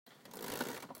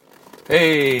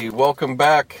Hey, welcome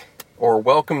back, or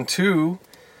welcome to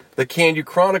the Can You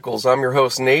Chronicles. I'm your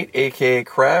host, Nate, aka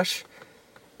Crash,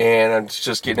 and I'm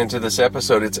just getting into this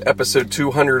episode. It's episode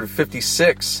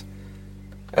 256.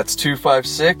 That's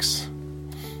 256.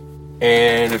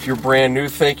 And if you're brand new,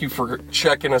 thank you for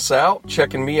checking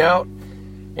me out.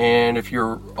 And if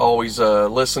you're always a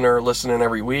listener, listening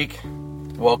every week,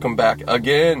 welcome back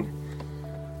again.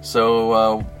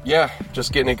 So,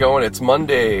 just getting it going. It's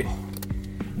Monday,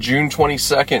 June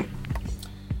 22nd.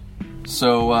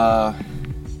 So,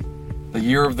 the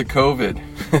year of the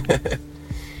COVID.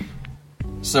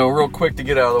 So, real quick to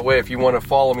get out of the way, if you want to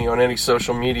follow me on any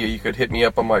social media, you could hit me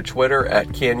up on my Twitter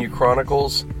at Can You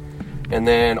Chronicles. And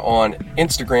then on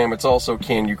Instagram, it's also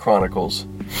Can You Chronicles.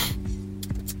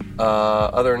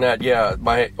 Other than that,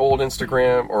 my old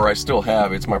Instagram, or I still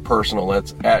have, it's my personal,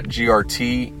 that's at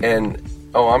GRT, and,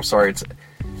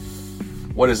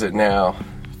 what is it now?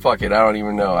 Fuck it, I don't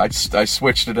even know. I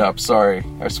switched it up, sorry.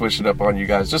 I switched it up on you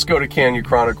guys. Just go to Can You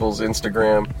Chronicles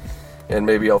Instagram, and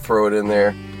maybe I'll throw it in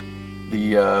there.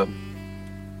 The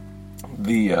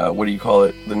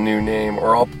new name,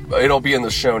 or it'll be in the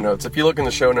show notes. If you look in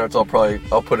the show notes, I'll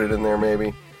put it in there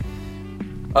maybe.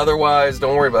 Otherwise,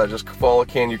 don't worry about it. Just follow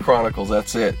Can You Chronicles.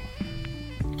 That's it.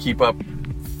 Keep up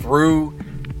through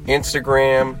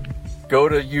Instagram. Go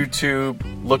to YouTube.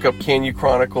 Look up Can You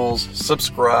Chronicles.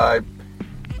 Subscribe.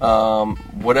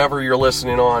 Whatever you're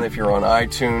listening on. If you're on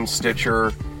iTunes,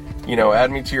 Stitcher,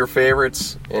 add me to your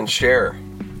favorites and share.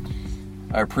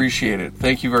 I appreciate it.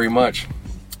 Thank you very much.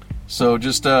 So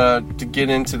just to get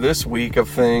into this week of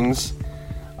things,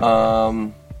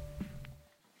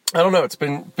 I don't know, it's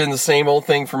been the same old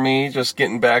thing for me, just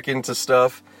getting back into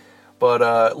stuff, but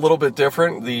a little bit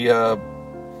different.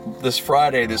 This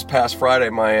past Friday,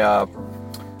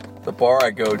 the bar I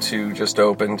go to just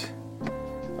opened,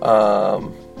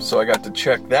 so I got to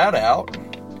check that out,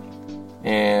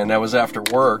 and that was after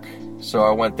work, so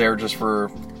I went there just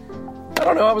for, I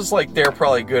don't know, I was like there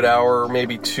probably a good hour,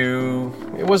 maybe two.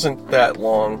 It wasn't that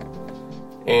long.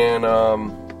 And,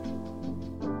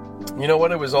 you know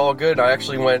what? It was all good. I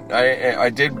actually I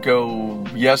did go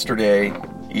yesterday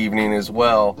evening as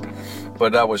well,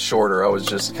 but that was shorter. I was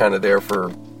just kind of there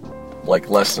for like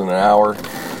less than an hour.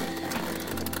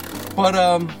 But,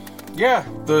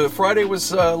 the Friday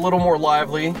was a little more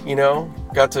lively,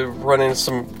 got to run into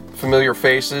some familiar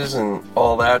faces and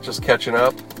all that, just catching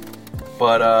up.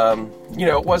 But,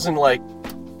 it wasn't like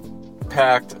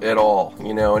packed at all,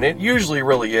 and it usually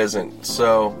really isn't.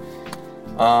 So,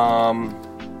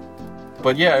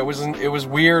 but yeah, it was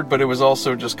weird, but it was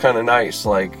also just kind of nice,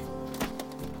 like,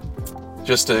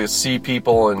 just to see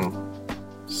people and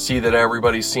see that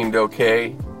everybody seemed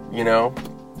okay,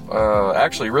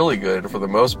 actually really good for the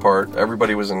most part.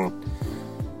 Everybody was in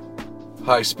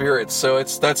high spirits, so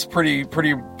that's pretty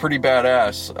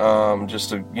badass, just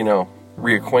to,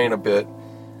 reacquaint a bit.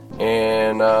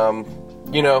 And,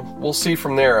 we'll see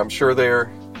from there. I'm sure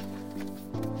they're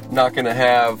not going to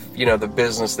have, the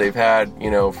business they've had,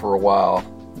 for a while.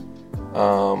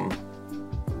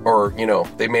 Or,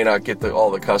 they may not get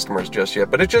all the customers just yet,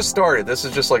 but it just started. This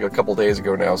is just like a couple days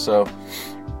ago now. So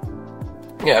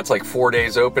yeah, it's like 4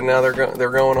 days open now they're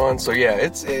going on. So yeah,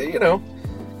 it's, give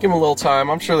them a little time.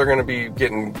 I'm sure they're going to be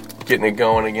getting it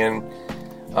going again.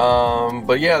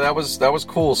 But yeah, that was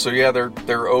cool. So yeah,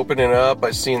 they're opening up.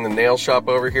 I seen the nail shop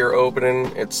over here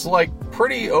opening. It's like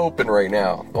pretty open right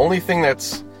now. The only thing I'd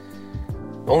say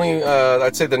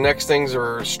the next things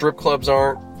are strip clubs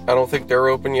aren't. I don't think they're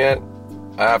open yet.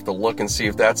 I have to look and see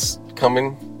if that's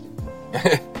coming.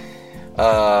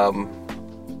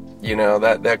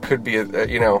 That could be,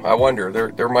 I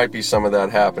wonder, there might be some of that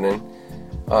happening.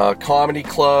 Comedy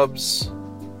clubs,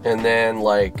 and then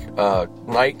like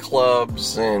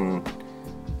nightclubs and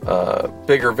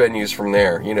bigger venues from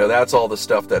there. That's all the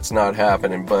stuff that's not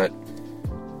happening, but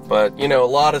a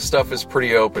lot of stuff is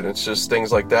pretty open. It's just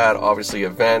things like that. Obviously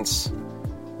events,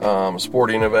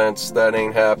 sporting events, that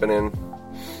ain't happening.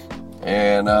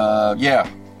 And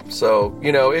so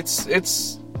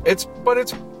it's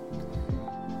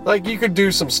like you could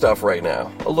do some stuff right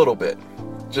now, a little bit,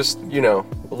 just a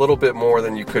little bit more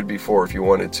than you could before if you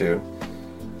wanted to.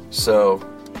 So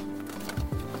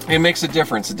it makes a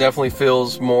difference. It definitely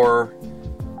feels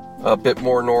a bit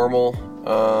more normal.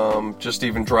 Just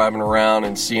even driving around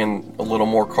and seeing a little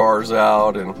more cars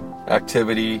out and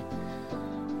activity.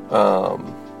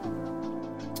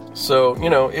 So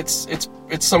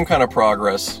it's some kind of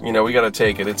progress. We got to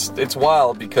take it. It's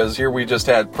wild because here we just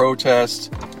had protests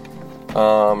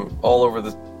all over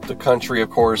the country, of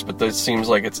course, but this seems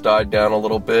like it's died down a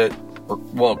little bit, or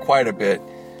well, quite a bit.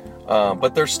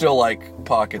 But there's still like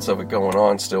pockets of it going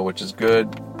on still, which is good.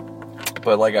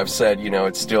 But like I've said,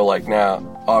 it's still like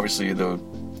now, obviously you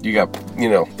got,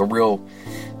 the real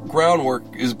groundwork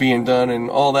is being done and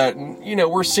all that. And,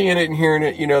 we're seeing it and hearing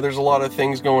it. There's a lot of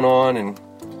things going on. And,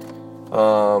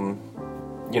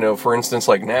 for instance,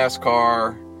 like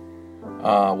NASCAR.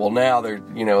 Now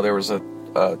there was a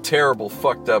terrible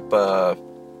fucked up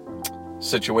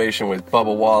situation with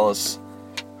Bubba Wallace,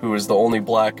 who is the only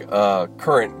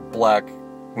current black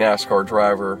NASCAR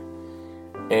driver.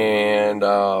 And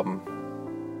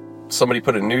somebody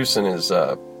put a noose in his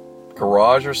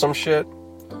garage or some shit.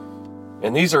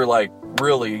 And these are like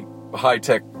really high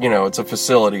tech, it's a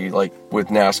facility like with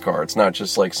NASCAR. It's not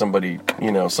just like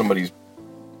somebody's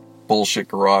bullshit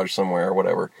garage somewhere or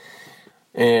whatever.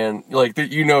 And like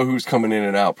who's coming in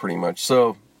and out pretty much.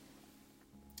 So,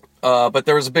 but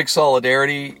there was a big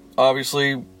solidarity,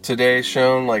 obviously, today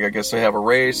shown. Like, I guess they have a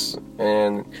race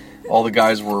and all the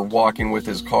guys were walking with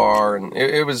his car, and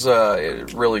it was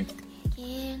really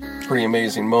pretty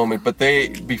amazing moment. But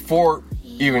before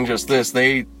even just this,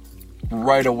 they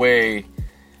right away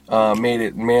made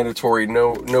it mandatory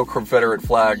no Confederate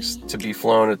flags to be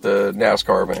flown at the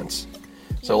NASCAR events.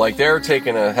 So like they're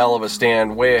taking a hell of a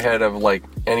stand, way ahead of like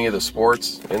any of the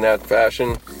sports in that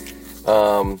fashion.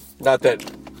 Not that,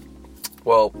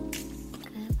 well,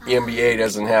 the NBA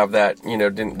doesn't have that,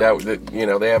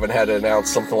 they haven't had to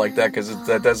announce something like that because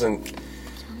that doesn't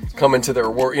come into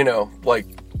their work,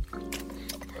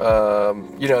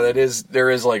 there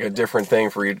is like a different thing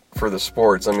for the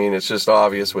sports. I mean, it's just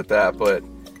obvious with that. But,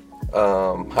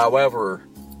 however,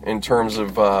 in terms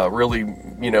of really,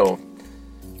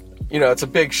 it's a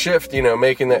big shift,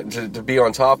 making that to be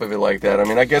on top of it like that. I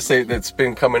mean, I guess it's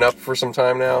been coming up for some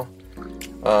time now.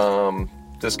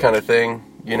 This kind of thing,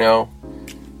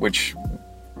 which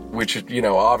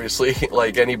obviously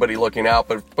like anybody looking out,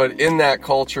 but in that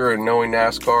culture and knowing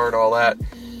NASCAR and all that,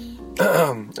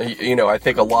 I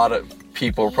think a lot of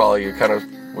people probably kind of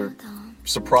were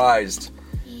surprised,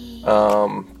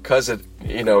 cause it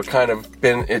kind of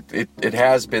been, it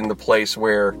has been the place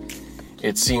where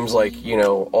it seems like,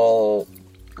 all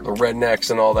the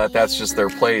rednecks and all that, that's just their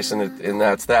place and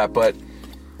that's that. But,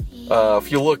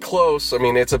 if you look close, I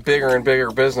mean, it's a bigger and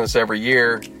bigger business every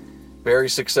year, very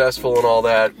successful and all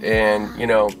that. And,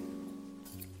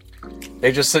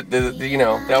 they just said,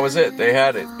 that was it. They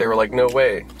had it. They were like, no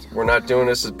way, we're not doing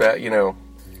this as bad,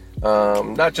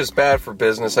 not just bad for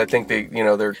business. I think they,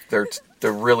 they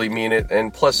really mean it.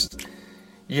 And plus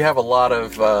you have a lot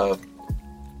of,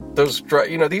 these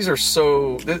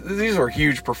are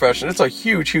huge professional. It's a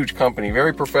huge company,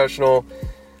 very professional.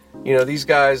 These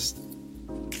guys,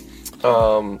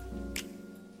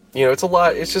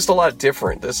 it's just a lot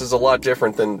different. This is a lot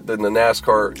different than the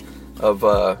NASCAR of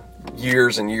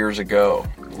years and years ago,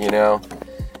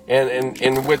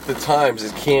 and with the times, you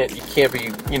can't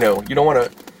be, you don't want to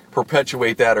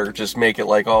perpetuate that or just make it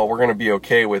like, oh, we're going to be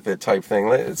okay with it type thing.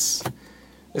 It's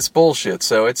bullshit.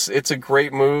 So it's a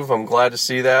great move. I'm glad to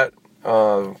see that.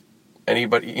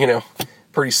 Anybody,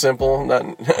 pretty simple.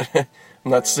 I'm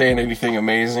not saying anything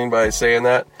amazing by saying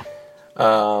that.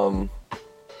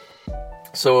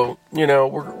 So,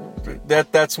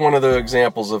 that's one of the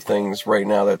examples of things right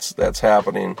now that's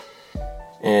happening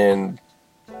in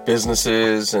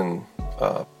businesses and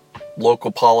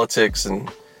local politics and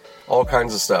all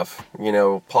kinds of stuff,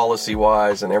 policy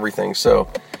wise and everything. So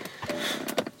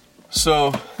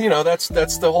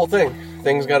that's the whole thing.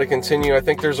 Things got to continue. I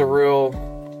think I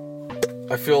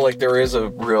feel like there is a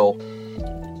real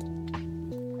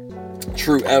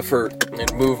true effort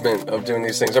and movement of doing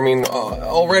these things. I mean,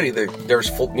 already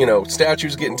there's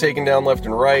statues getting taken down left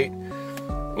and right.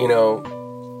 No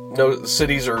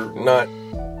cities are not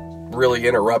really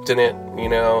interrupting it.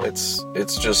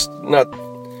 It's just not.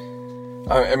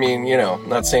 I mean,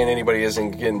 not saying anybody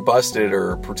isn't getting busted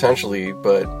or potentially,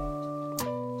 but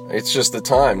it's just the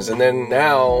times. And then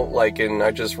now, I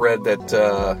just read that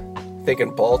I think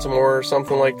in Baltimore or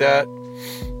something like that.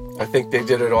 I think they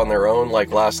did it on their own,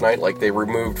 last night. They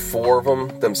removed 4 of them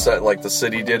the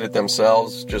city did it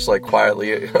themselves, just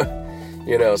quietly,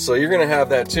 So you're gonna have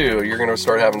that too. You're gonna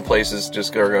start having places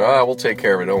just going, we'll take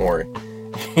care of it. Don't worry.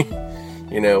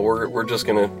 We're just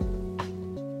gonna,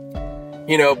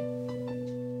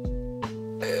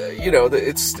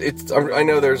 it's. I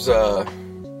know there's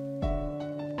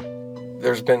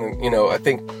been, I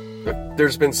think.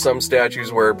 There's been some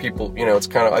statues where people, it's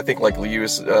kind of, I think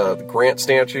the Grant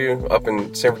statue up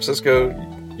in San Francisco,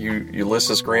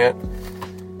 Ulysses Grant.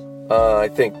 I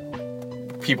think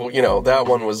people, that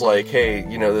one was like, hey,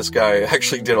 this guy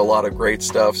actually did a lot of great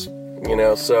stuff, so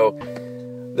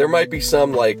there might be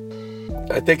some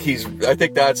I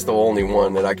think that's the only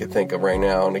one that I could think of right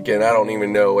now. And again, I don't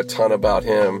even know a ton about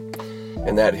him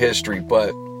and that history,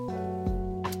 but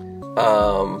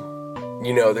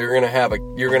you know, you're gonna have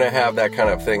that kind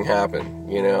of thing happen,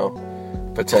 you know,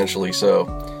 potentially. So,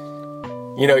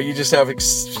 you know, you just have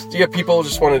people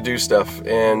just want to do stuff,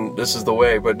 and this is the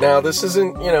way. But now this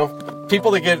isn't, you know,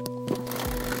 people that get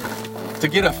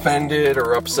offended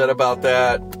or upset about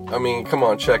that. I mean, come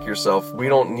on, check yourself. We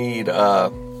don't need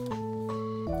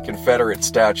Confederate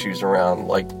statues around,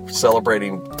 like,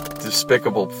 celebrating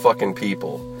despicable fucking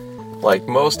people. Like,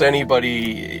 most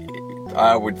anybody,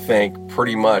 I would think,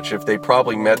 pretty much, if they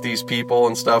probably met these people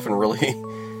and stuff and really,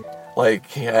 like,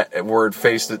 were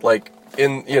faced it, like,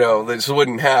 in, you know, this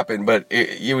wouldn't happen, but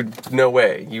no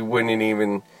way. You wouldn't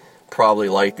even probably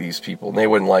like these people, and they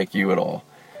wouldn't like you at all.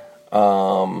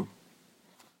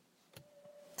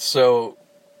 So,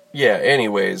 yeah,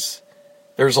 anyways,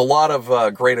 there's a lot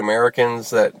of great Americans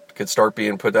that could start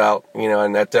being put out, you know,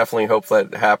 and that definitely hope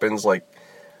that happens, like,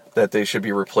 that they should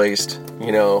be replaced,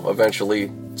 you know, eventually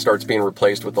starts being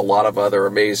replaced with a lot of other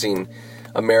amazing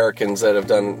Americans that have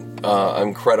done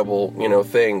incredible, you know,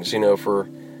 things, you know, for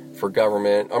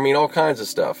government. I mean, all kinds of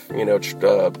stuff, you know,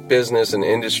 business and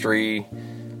industry.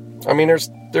 I mean,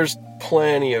 there's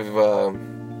plenty of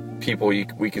people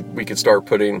we could start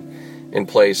putting in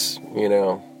place, you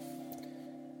know.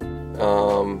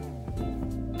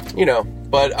 You know,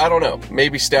 but I don't know.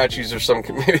 Maybe statues or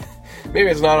maybe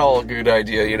it's not all a good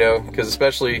idea, you know, because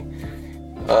especially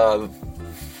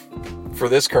for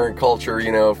this current culture,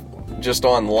 you know, just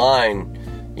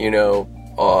online, you know,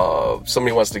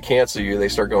 somebody wants to cancel you, they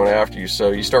start going after you. So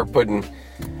you start putting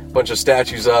a bunch of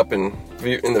statues up, and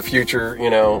in the future, you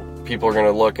know, people are going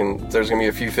to look, and there's going to be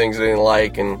a few things they didn't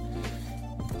like, and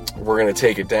we're going to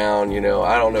take it down, you know.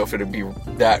 I don't know if it'd be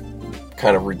that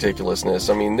kind of ridiculousness.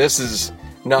 I mean, this is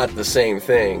not the same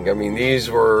thing. I mean, it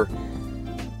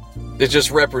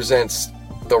just represents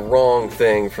the wrong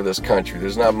thing for this country.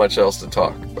 There's not much else to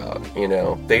talk about, you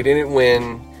know. They didn't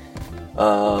win.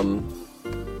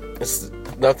 It's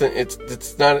nothing.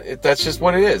 It's not. That's just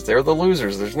what it is. They're the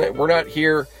losers. We're not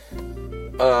here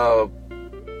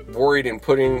worried and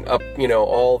putting up, you know,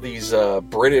 all these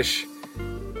British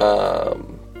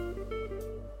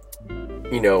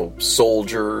you know,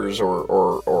 soldiers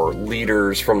or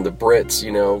leaders from the Brits,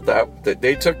 you know, that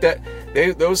they took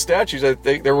those statues. I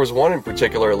think there was one in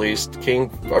particular, at least, King,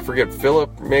 I forget,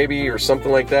 Philip maybe, or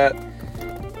something like that.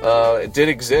 It did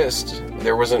exist.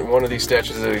 There wasn't one of these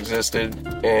statues that existed,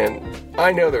 and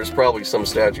I know there's probably some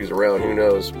statues around, who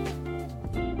knows.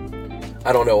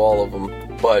 I don't know all of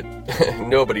them, but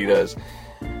nobody does.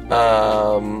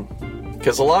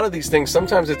 Because a lot of these things,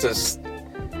 sometimes it's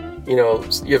you know,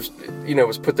 it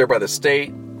was put there by the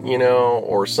state, you know,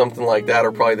 or something like that,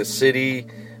 or probably the city.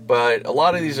 But a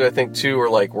lot of these, I think, too, are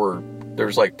like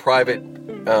there's like private,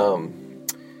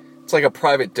 it's like a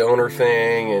private donor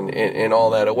thing and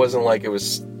all that. It wasn't like it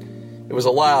was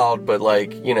allowed, but,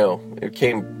 like, you know, it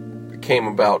came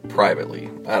about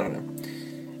privately. I don't know.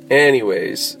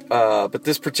 Anyways, but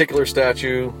this particular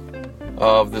statue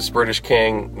of this British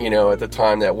king, you know, at the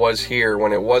time that was here,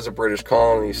 when it was a British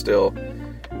colony still,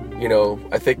 you know,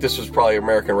 I think this was probably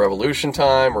American Revolution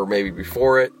time, or maybe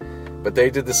before it, but they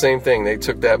did the same thing. They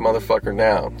took that motherfucker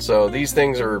down. So these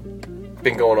things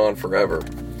been going on forever.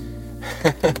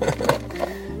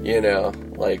 You know,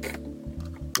 like,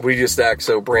 we just act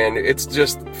so brand new. It's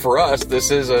just, for us, this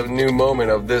is a new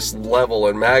moment of this level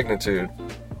and magnitude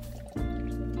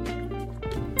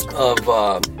of,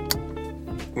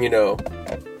 you know,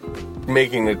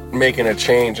 making a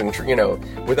change, and, you know,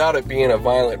 without it being a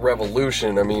violent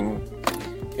revolution. I mean,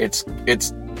 it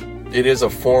is a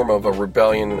form of a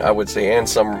rebellion, I would say, and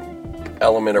some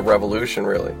element of revolution,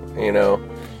 really, you know.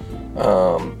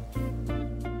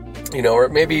 You know, or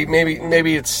maybe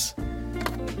it's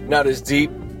not as deep,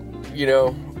 you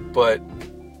know, but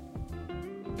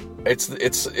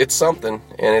it's something,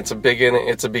 and it's a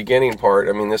beginning part.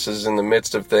 I mean, this is in the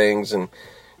midst of things, and,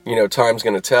 you know, time's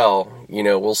going to tell. You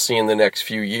know, we'll see in the next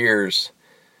few years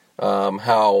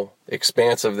how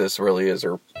expansive this really is,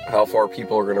 or how far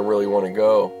people are going to really want to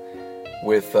go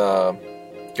with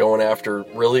going after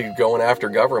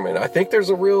government. I think there's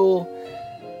a real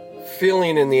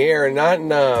feeling in the air, and not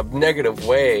in a negative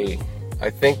way. I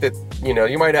think that, you know,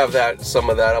 you might have some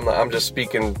of that. I'm just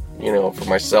speaking, you know, for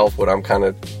myself, what I'm kind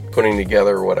of putting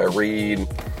together, what I read,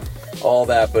 all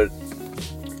that. But,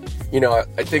 you know,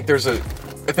 I think there's a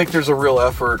real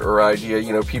effort or idea.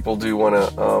 You know, people do want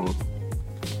to,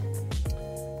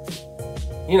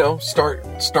 you know,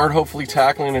 start hopefully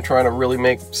tackling and trying to really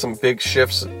make some big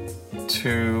shifts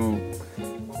to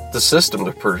the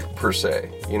system per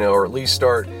se, or at least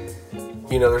start,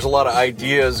 there's a lot of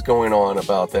ideas going on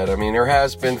about that. I mean, there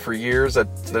has been for years.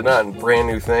 They're not a brand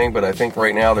new thing, but I think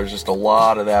right now there's just a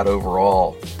lot of that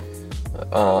overall.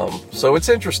 So it's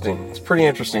interesting. It's pretty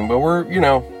interesting, but we're,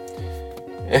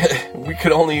 we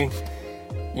could only,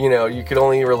 you could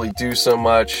only really do so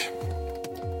much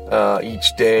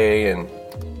each day, and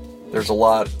there's a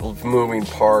lot of moving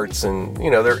parts, and,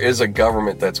 there is a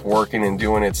government that's working and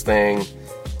doing its thing,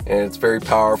 and it's very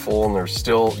powerful, and there's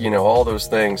still, all those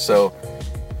things. So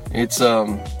it's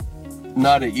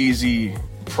not an easy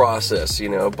process,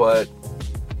 but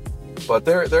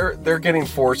they're getting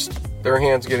forced, their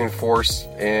hands getting forced,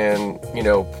 and,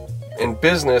 in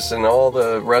business and all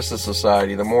the rest of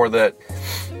society, the more that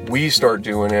we start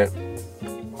doing it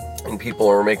and people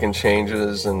are making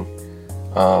changes and,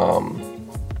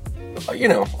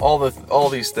 all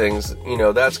these things,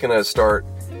 that's going to start,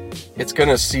 it's going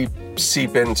to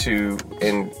seep into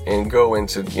and go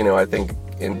into, I think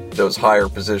in those higher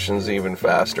positions even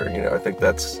faster. I think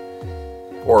that's,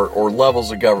 or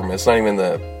levels of government. It's not even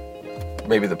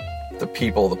maybe the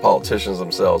people, the politicians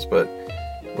themselves, but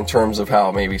in terms of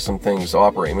how maybe some things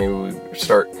operate.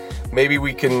 Maybe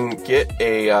we can get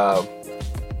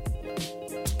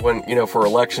for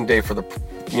election day for the,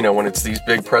 when it's these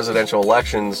big presidential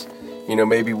elections,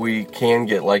 maybe we can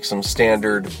get like some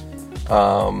standard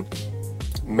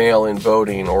mail-in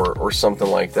voting or something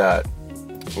like that.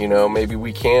 Maybe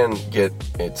we can get,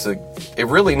 it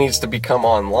really needs to become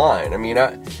online. I mean,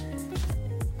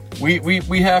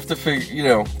 we have to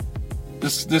figure,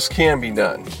 this can be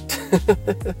done.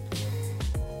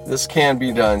 This can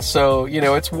be done. So,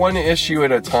 it's one issue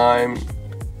at a time,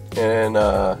 and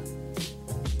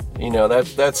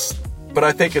that's, but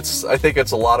I think it's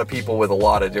a lot of people with a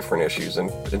lot of different issues and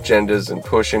agendas and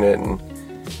pushing it, and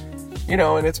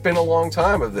and it's been a long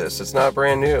time of this. It's not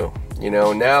brand new.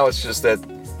 Now it's just that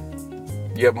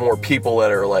you have more people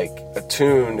that are like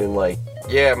attuned and like,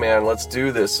 yeah, man, let's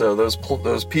do this. So those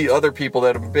other people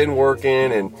that have been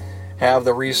working and have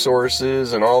the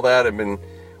resources and all that have been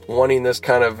wanting this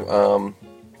kind of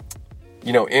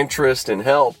interest and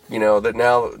help, that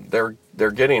now they're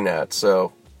getting that.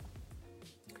 So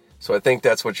I think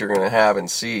that's what you're going to have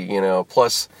and see,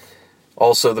 plus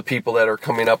also the people that are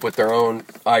coming up with their own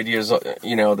ideas,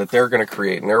 that they're going to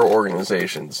create in their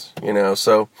organizations,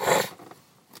 so,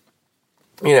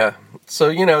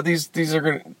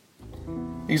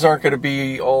 these aren't going to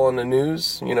be all in the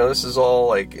news. This is all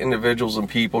like individuals and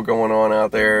people going on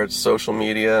out there. It's social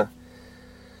media.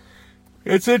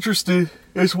 It's interesting.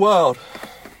 It's wild.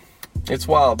 It's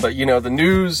wild. But, the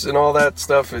news and all that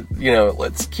stuff,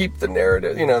 let's keep the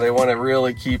narrative. They want to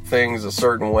really keep things a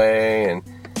certain way. And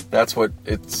that's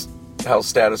how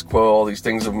status quo, all these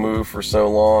things have moved for so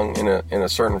long in a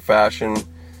certain fashion.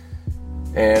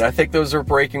 And I think those are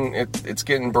breaking, it's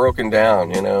getting broken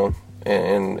down,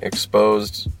 and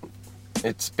exposed.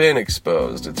 It's been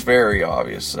exposed. It's very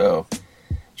obvious. So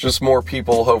just more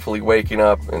people hopefully waking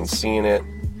up and seeing it.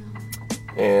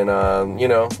 And, a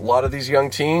lot of these young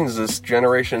teens, this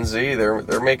Generation Z,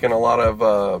 they're making a lot of,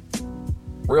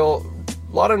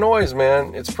 lot of noise,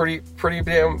 man. It's pretty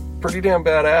damn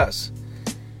badass.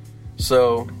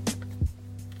 So,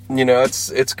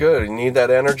 it's good. You need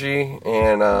that energy.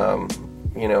 And,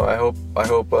 I hope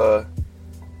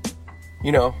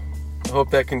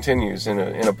that continues in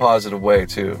a positive way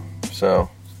too. So,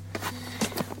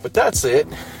 but that's it.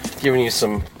 Giving you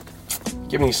some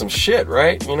shit,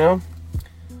 right?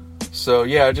 So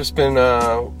yeah, I've just been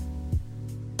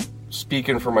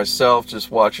speaking for myself,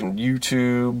 just watching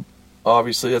YouTube.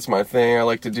 Obviously, that's my thing. I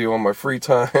like to do on my free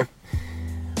time.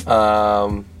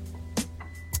 But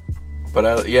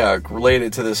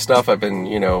related to this stuff, I've been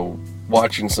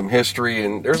watching some history,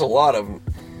 and there's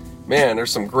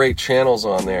there's some great channels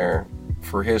on there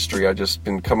for history. I've just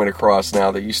been coming across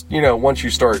now that once you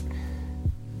start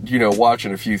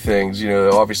watching a few things,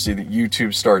 obviously the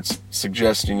YouTube starts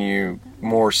suggesting you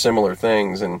more similar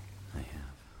things, and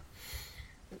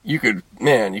you could go,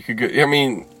 I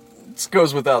mean, it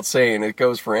goes without saying, it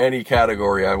goes for any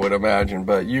category, I would imagine,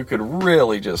 but you could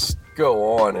really just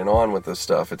go on and on with this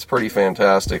stuff. It's pretty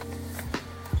fantastic.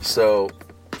 So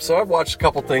I've watched a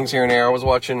couple things here and there. I was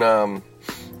watching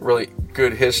really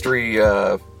good history,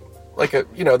 a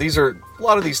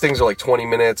lot of these things are like 20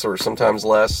 minutes or sometimes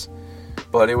less,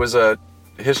 but it was a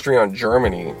history on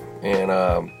Germany,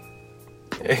 and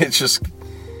it just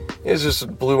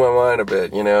blew my mind a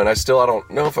bit, and I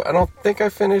don't think I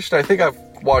finished. I think I've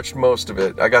watched most of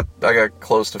it. I got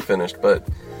close to finished, but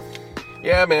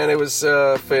yeah, man, it was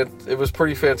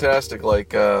pretty fantastic.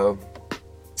 Like,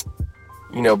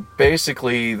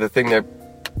 basically the thing that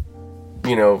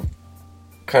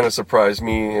kind of surprised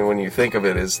me when you think of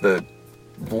it is the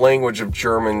language of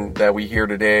German that we hear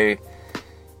today.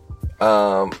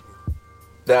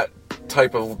 That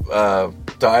type of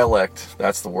dialect,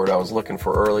 that's the word I was looking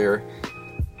for earlier.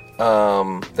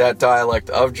 That dialect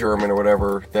of German or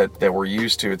whatever that we're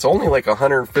used to, it's only like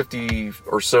 150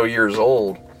 or so years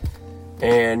old.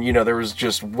 And, there was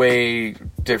just way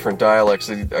different dialects.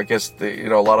 I guess, a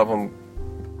lot of them,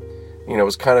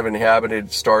 was kind of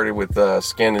inhabited, started with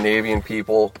Scandinavian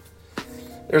people.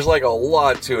 There's like a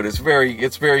lot to it. It's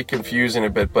very confusing a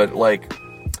bit, but like,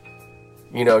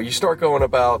 you start going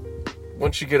about,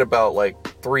 once you get about like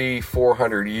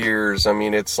 300-400 years, I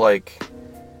mean, it's like,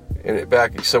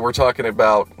 so we're talking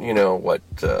about,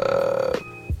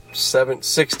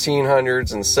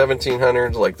 1600s and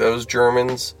 1700s, like those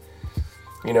Germans,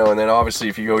 and then obviously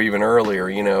if you go even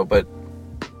earlier, but,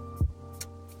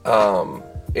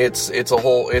 it's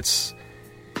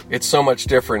so much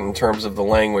different in terms of the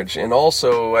language. And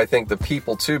also, I think the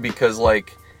people too, because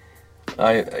like,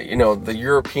 the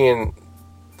European,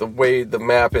 the way the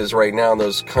map is right now in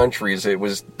those countries, that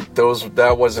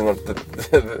wasn't,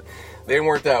 they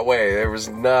weren't that way. There was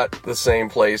not the same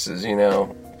places,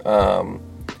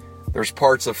 there's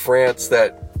parts of France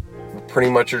that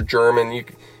pretty much are German.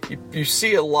 You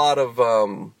see a lot of,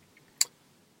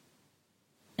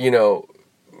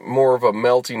 more of a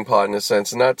melting pot in a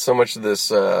sense, not so much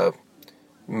this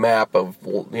map of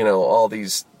all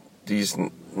these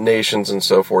nations and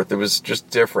so forth. It was just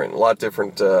different, a lot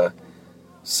different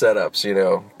setups,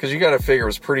 because you got to figure it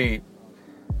was pretty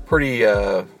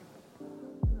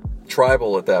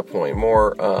tribal at that point.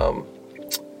 More,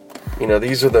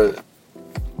 these are the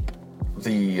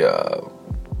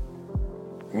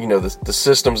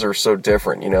systems are so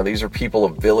different. These are people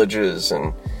of villages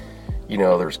and.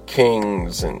 There's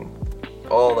kings and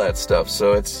all that stuff.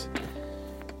 So it's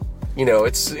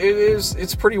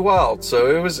pretty wild.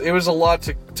 So it was a lot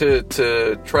to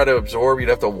try to absorb. You'd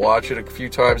have to watch it a few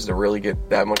times to really get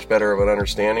that much better of an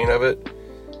understanding of it.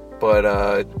 But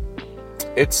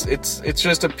it's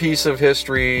just a piece of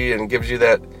history and gives you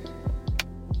that.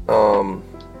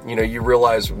 You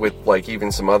realize with like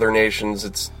even some other nations,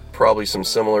 it's probably some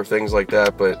similar things like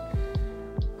that, but.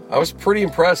 I was pretty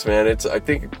impressed, man. I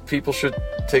think people should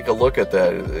take a look at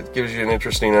that. It gives you an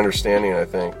interesting understanding, I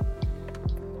think.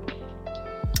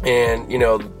 And,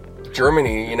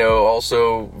 Germany,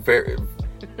 also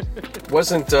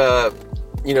wasn't,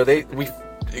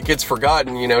 it gets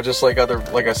forgotten, just like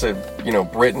I said,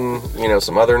 Britain,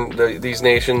 some other, these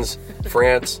nations,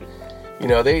 France,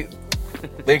 they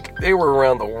were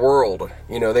around the world.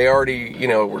 They already,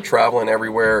 were traveling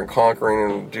everywhere and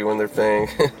conquering and doing their thing.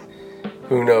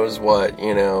 Who knows what,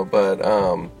 but,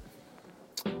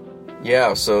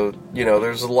 yeah, so,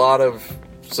 there's a lot of,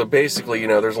 so basically,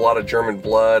 there's a lot of German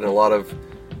blood and a lot of,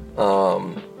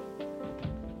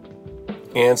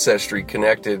 ancestry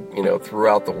connected,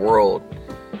 throughout the world,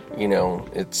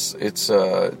 it's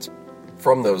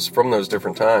from those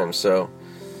different times, so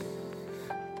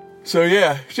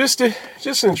yeah, just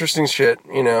interesting shit,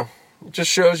 it just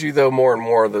shows you, though, more and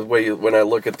more, the way when I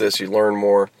look at this, you learn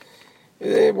more.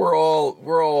 We're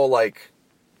all like,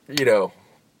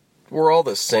 we're all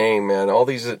the same, man. All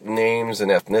these names and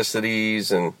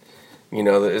ethnicities and,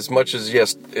 as much as,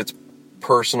 yes, it's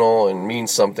personal and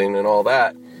means something and all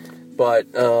that. But,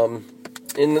 in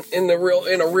a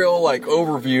real like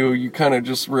overview, you kind of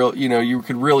just you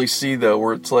could really see though,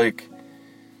 where it's like,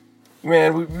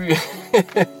 man, we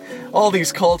all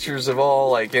these cultures have all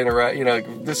like interact,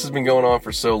 this has been going on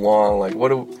for so long. Like,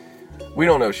 we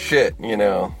don't know shit,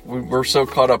 We're so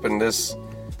caught up in this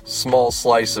small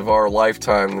slice of our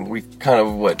lifetime. We kind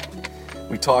of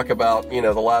we talk about,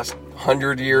 the last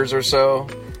 100 years or so.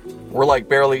 We're like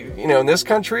barely, in this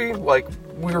country, like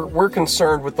we're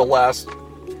concerned with the last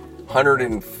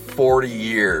 140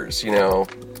 years, the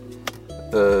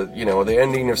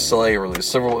ending of slavery,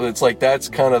 it's like that's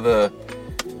kind of the,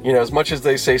 as much as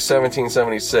they say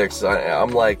 1776,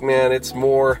 I'm like, man, it's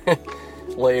more.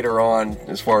 Later on,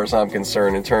 as far as I'm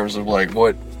concerned, in terms of like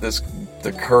what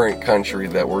the current country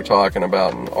that we're talking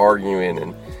about and arguing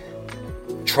and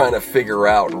trying to figure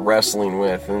out and wrestling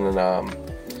with, and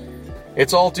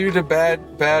it's all due to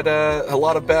a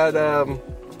lot of bad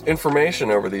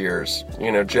information over the years,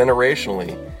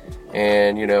 generationally,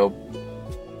 and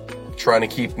trying to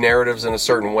keep narratives in a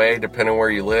certain way depending on where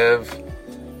you live,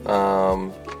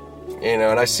 and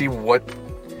I see what.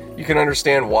 You can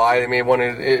understand why they may want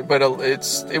it, but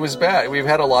it was bad. We've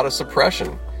had a lot of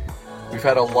suppression. We've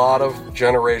had a lot of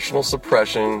generational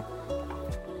suppression,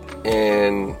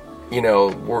 and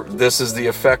this is the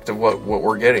effect of what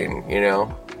we're getting.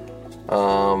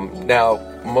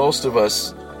 Now, most of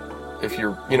us, if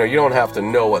you're, you don't have to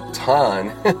know a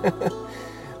ton.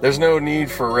 There's no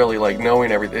need for really like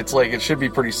knowing everything. It's like, it should be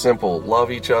pretty simple. Love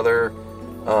each other.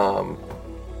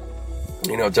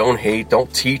 Don't hate,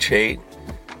 don't teach hate,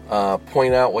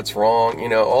 point out what's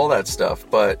wrong, all that stuff.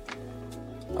 But,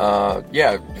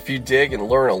 if you dig and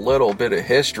learn a little bit of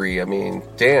history, I mean,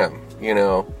 damn,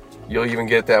 you'll even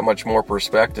get that much more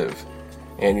perspective.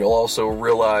 And you'll also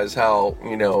realize how,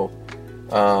 you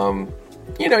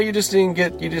just didn't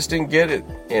get it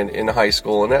in high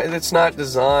school. And it's not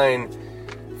designed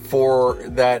for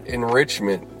that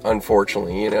enrichment,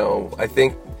 unfortunately. I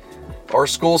think our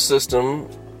school system,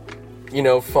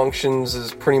 functions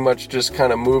as pretty much just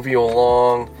kind of move you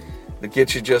along, that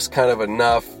get you just kind of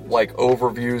enough like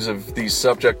overviews of these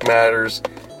subject matters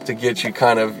to get you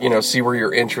kind of, see where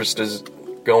your interest is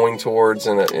going towards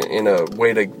in a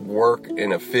way to work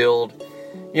in a field.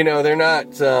 They're not,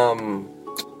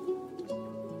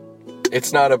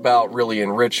 it's not about really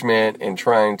enrichment and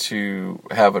trying to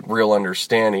have a real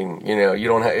understanding. You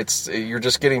don't have, you're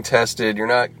just getting tested. You're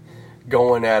not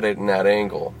going at it in that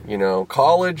angle.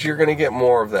 College, you're going to get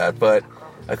more of that, but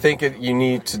I think it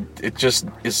just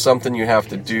is something you have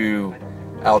to do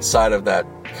outside of that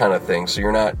kind of thing. So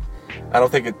you don't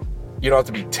have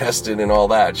to be tested and all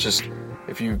that. It's just,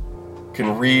 if you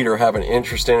can read or have an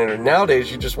interest in it, or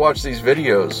nowadays you just watch these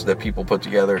videos that people put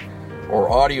together or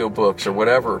audiobooks or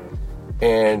whatever,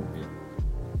 and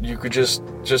you could just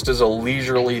as a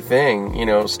leisurely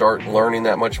thing, start learning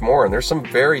that much more. And there's some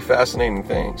very fascinating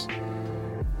things,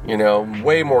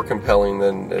 way more compelling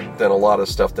than a lot of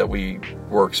stuff that we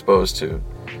were exposed to.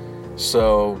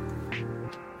 So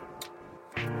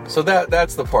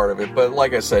that's the part of it. But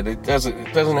like I said, it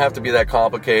doesn't have to be that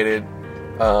complicated.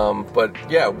 But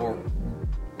yeah,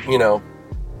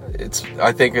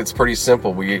 I think it's pretty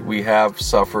simple. We have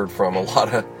suffered from a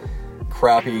lot of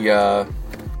crappy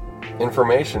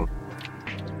information.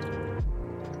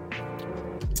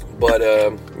 But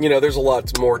there's a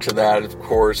lot more to that, of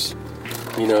course.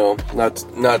 Not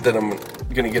that I'm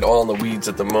gonna get all in the weeds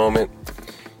at the moment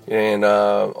and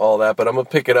all that, but I'm gonna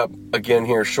pick it up again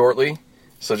here shortly.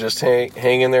 So just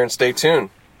hang in there and stay tuned.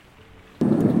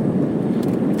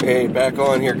 Hey, back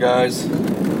on here, guys.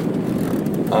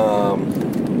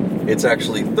 It's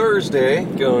actually Thursday,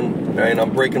 and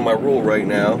I'm breaking my rule right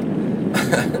now.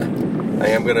 I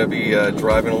am gonna be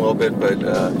driving a little bit, but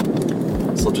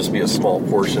this will just be a small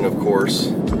portion, of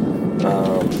course.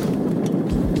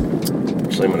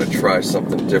 Actually, I'm going to try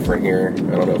something different here. I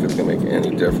don't know if it's going to make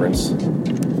any difference.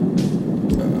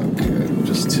 Okay, I'm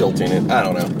just tilting it. I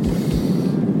don't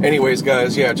know. Anyways,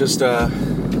 guys, yeah, just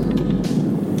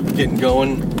getting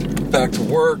going. Back to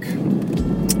work.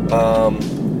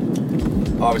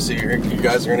 Obviously, you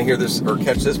guys are going to hear this or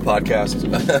catch this podcast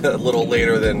a little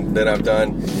later than I've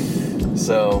done.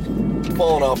 So,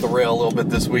 falling off the rail a little bit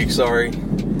this week, sorry.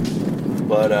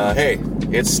 But, hey,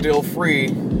 it's still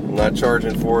free. I'm not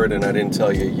charging for it, and I didn't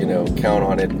tell you, count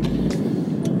on it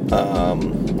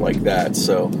like that.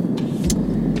 So,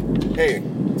 hey,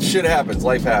 shit happens.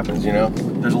 Life happens,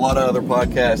 There's a lot of other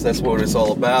podcasts. That's what it's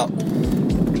all about.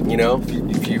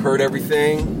 If you heard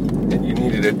everything and you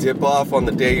needed a dip off on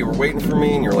the day you were waiting for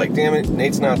me and you're like, damn it,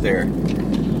 Nate's not there.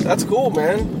 That's cool,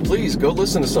 man. Please go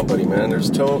listen to somebody, man. There's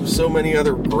so many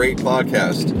other great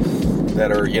podcasts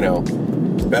that are,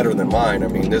 better than mine. I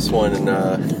mean, this one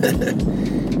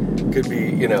could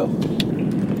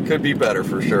be better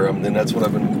for sure. I mean, that's what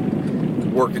I've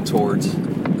been working towards.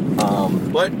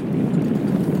 But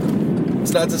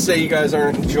it's not to say you guys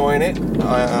aren't enjoying it.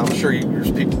 I'm sure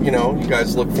there's people, you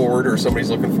guys look forward, or somebody's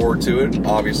looking forward to it,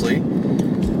 obviously.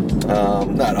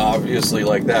 Not obviously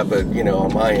like that, but,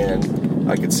 on my end,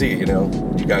 I could see, you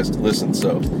guys listen,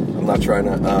 so I'm not trying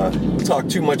to talk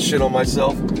too much shit on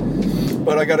myself,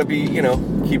 but I gotta be,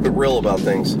 keep it real about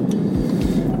things.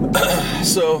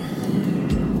 So,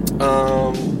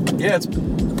 yeah, it's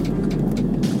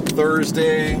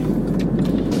Thursday,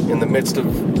 in the midst of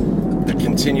the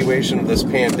continuation of this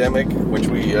pandemic, which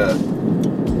we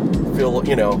feel,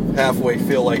 halfway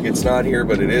feel like it's not here,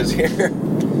 but it is here.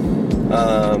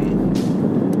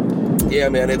 Yeah,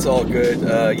 man, it's all good.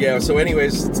 Yeah, so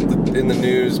anyways, in the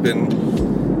news, been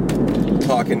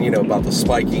talking, about the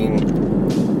spiking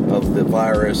of the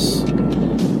virus.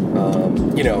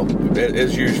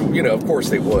 As usual, of course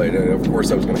they would. Of course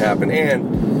that was going to happen.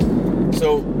 And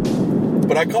so,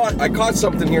 but I caught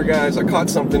something here, guys. I caught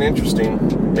something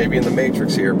interesting, maybe in the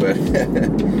Matrix here, but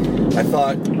I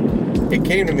thought it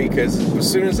came to me because as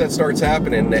soon as that starts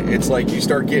happening, it's like you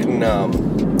start getting, I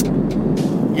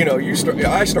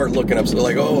start looking up, so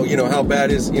like, oh, how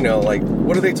bad is, like,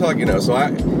 what are they talking, So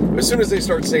as soon as they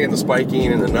start saying the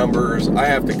spiking and the numbers, I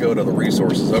have to go to the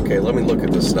resources. Okay, let me look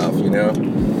at this stuff, you know?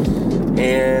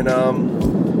 And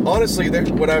honestly,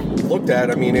 what I've looked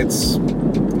at, I mean, it's,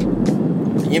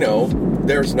 you know,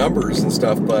 there's numbers and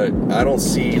stuff, but I don't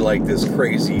see like this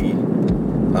crazy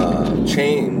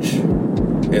change.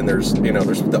 And there's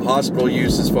the hospital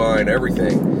use is fine,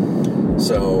 everything.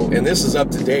 So, and this is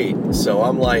up to date. So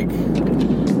I'm like,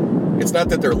 it's not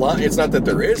that they're lying. It's not that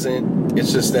there isn't.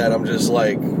 It's just that I'm just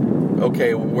like,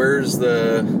 okay, where's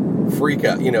the freak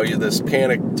out? You know, this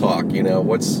panic talk. You know,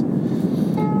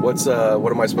 what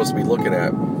am I supposed to be looking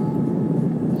at?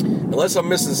 Unless I'm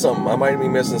missing something, I might be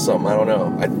missing something. I don't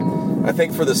know. I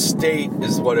think for the state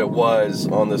is what it was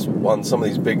on some of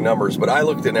these big numbers. But I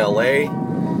looked in LA,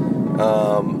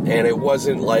 and it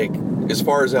wasn't like, as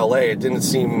far as LA, it didn't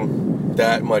seem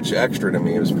that much extra to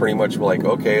me. It was pretty much like,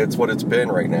 okay, it's what it's been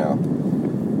right now.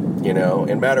 You know,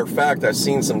 and matter of fact, I've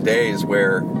seen some days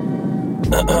where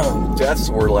deaths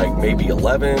were like maybe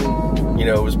 11. You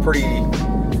know, it was pretty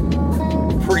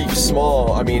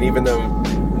small. I mean, even though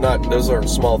those aren't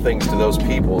small things to those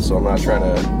people, so I'm not trying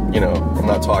to, you know, I'm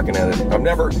not talking at it.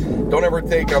 Don't ever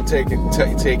think I'm taking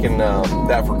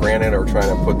that for granted or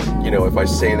trying to put, you know, if I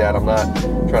say that, I'm not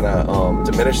trying to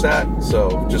diminish that.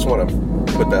 So just want to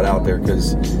put that out there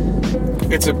because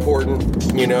it's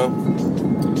important, you know.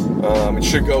 It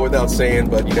should go without saying,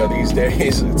 but, you know, these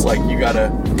days it's like you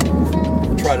gotta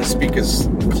try to speak as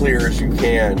clear as you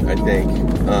can, I think,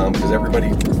 because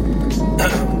everybody,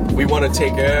 we want to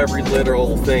take every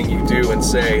literal thing you do and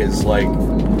say as like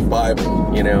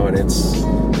Bible, you know, and it's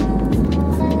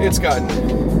gotten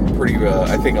pretty,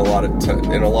 I think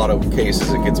in a lot of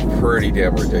cases it gets pretty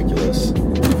damn ridiculous.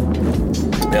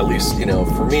 At least, you know,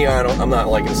 for me, I'm not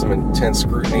liking some intense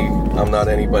scrutiny. I'm not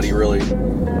anybody really,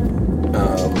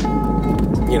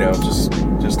 you know, just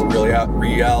the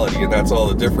reality, and that's all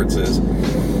the difference is.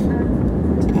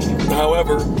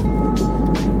 However,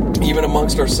 even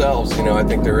amongst ourselves, you know, I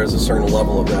think there is a certain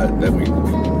level of that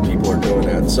people are doing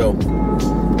that. So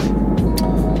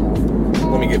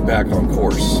let me get back on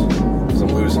course because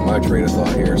I'm losing my train of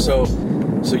thought here. So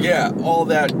yeah, all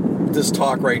this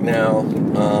talk right now,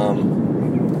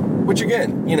 which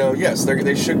again, you know, yes,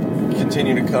 they should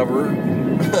continue to cover.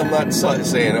 I'm not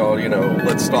saying, oh, you know,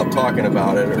 let's stop talking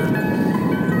about it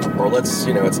or let's,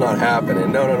 you know, it's not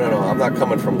happening. No. I'm not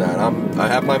coming from that. I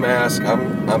have my mask.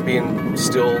 I'm being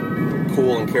still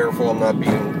cool and careful. I'm not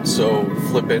being so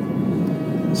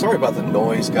flippant. Sorry about the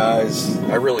noise, guys.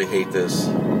 I really hate this.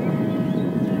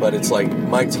 But it's like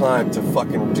my time to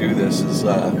fucking do this is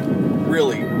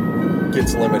really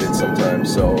gets limited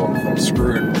sometimes. So I'm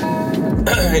screwed in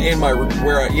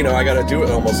I got to do it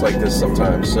almost like this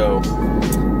sometimes. So,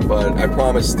 but I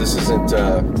promise this isn't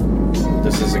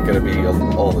going to be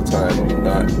all the time. I'm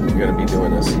not going to be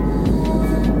doing this,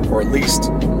 or at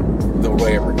least the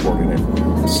way I'm recording it.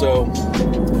 So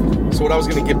what I was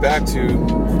going to get back to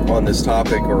on this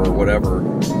topic or whatever.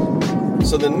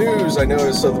 So the news, I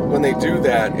noticed, so when they do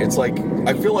that, it's like,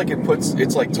 I feel like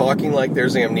it's like talking like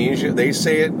there's amnesia. They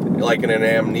say it like in an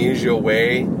amnesia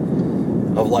way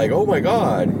of like, oh my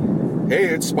God, hey,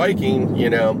 it's spiking, you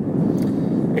know.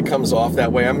 It comes off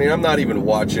that way. I mean, I'm not even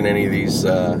watching any of these, you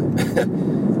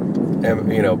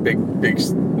know, big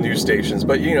news stations,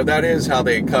 but, you know, that is how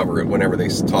they cover it whenever they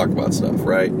talk about stuff,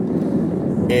 right?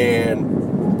 And,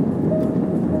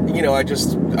 you know, I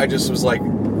just was like,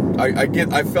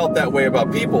 I felt that way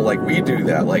about people, like we do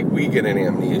that, like we get an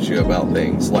amnesia about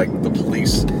things, like the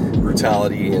police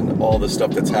brutality and all the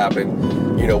stuff that's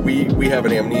happened. You know, we have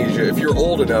an amnesia. If you're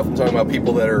old enough, I'm talking about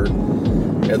people that are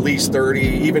at least 30,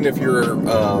 even if you're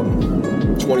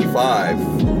 25,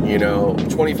 you know,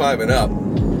 25 and up,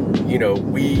 you know,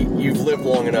 you've lived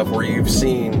long enough where you've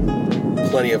seen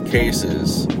plenty of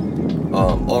cases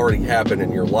already happen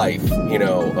in your life, you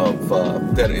know, of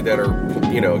that are,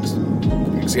 you know,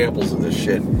 examples of this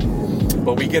shit.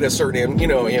 But we get a certain, you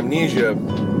know, amnesia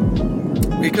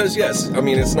because, yes, I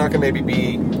mean, it's not going to maybe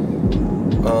be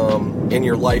in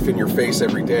your life, in your face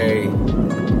every day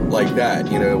like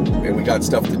that, you know, and we got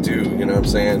stuff to do, you know what I'm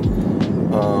saying?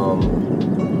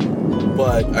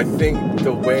 But I think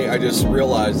the way, I just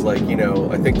realized, like, you know,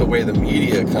 I think the way the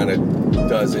media kind of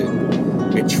does it,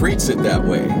 it treats it that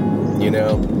way, you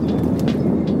know?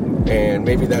 And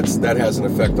maybe that has an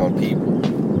effect on people.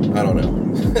 I don't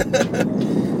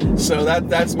know. So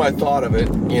that's my thought of it,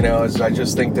 you know, is I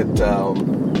just think that,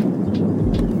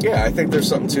 yeah, I think there's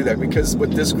something to that, because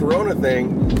with this corona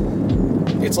thing,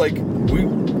 it's like,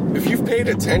 if you've paid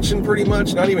attention pretty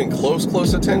much, not even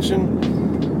close attention,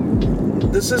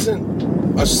 this isn't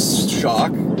a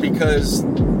shock, because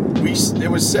it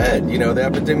was said, you know, the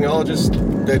epidemiologist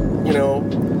that, you know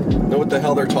what the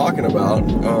hell they're talking about.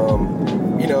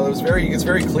 You know, it's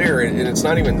very clear, and it's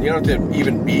not even, you don't have to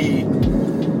even be,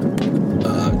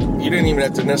 you didn't even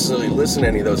have to necessarily listen to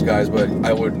any of those guys, but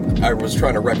I was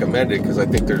trying to recommend it because I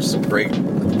think there's some great,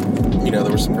 you know,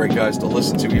 there were some great guys to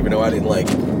listen to, even though I didn't like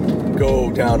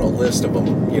go down a list of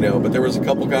them, you know, but there was a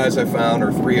couple guys I found,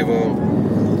 or 3 of them,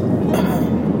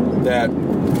 that,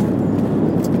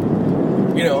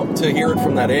 you know, to hear it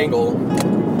from that angle,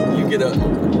 you get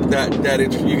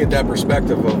you get that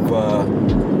perspective of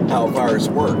how a virus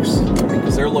works. I mean,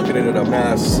 because they're looking at it a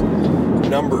mass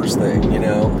numbers thing, you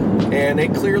know, and they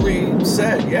clearly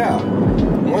said, yeah,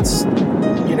 once,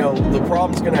 you know, the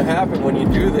problem's going to happen when you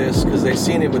do this, because they've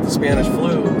seen it with the Spanish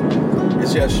flu,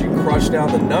 is yes, you crush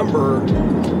down the number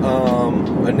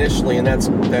initially, and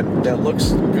that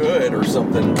looks good or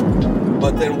something,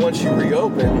 but then once you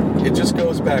reopen, it just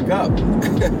goes back up.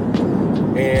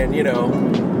 And, you know,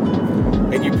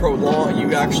 and you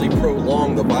actually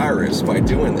prolong the virus by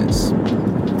doing this.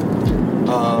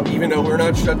 Even though we're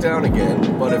not shut down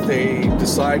again, but if they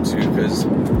decide to, because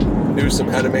Newsom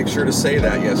had to make sure to say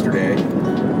that yesterday,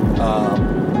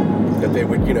 that they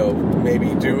would, you know,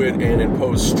 maybe do it and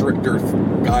impose stricter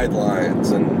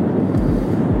guidelines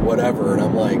and whatever. And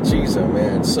I'm like, geez, oh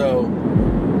man. So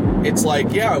it's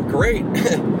like, yeah, great.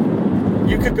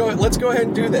 You could let's go ahead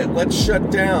and do that. Let's shut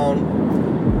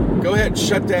down. Go ahead,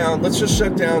 shut down. Let's just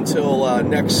shut down till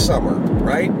next summer,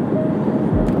 right?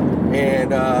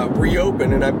 And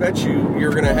reopen, and I bet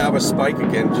you're going to have a spike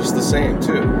again just the same,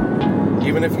 too.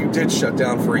 Even if you did shut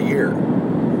down for a year.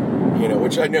 You know,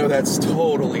 which I know that's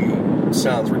totally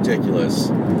sounds ridiculous.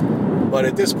 But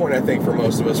at this point, I think for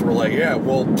most of us, we're like, yeah,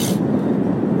 well,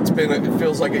 it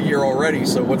feels like a year already,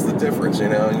 so what's the difference, you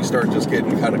know? And you start just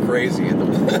getting kind of crazy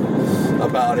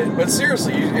about it. But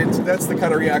seriously, that's the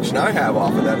kind of reaction I have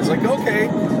off of that. It's like, okay,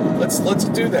 let's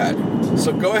do that.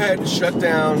 So go ahead and shut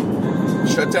down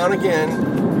again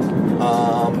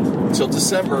till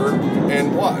December,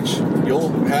 and watch.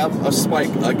 You'll have a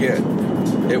spike again.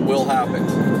 It will happen.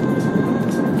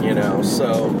 You know,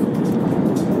 so...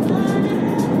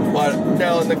 But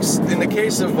now, in the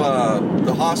case of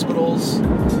the hospitals,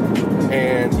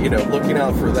 and, you know, looking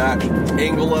out for that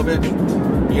angle of it,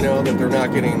 you know, that they're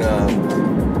not getting,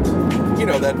 you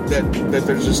know, that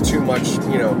there's just too much,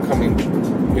 you know, coming,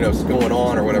 you know, going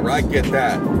on or whatever. I get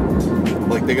that.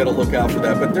 Like, they got to look out for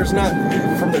that. But there's not,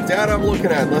 from the data I'm looking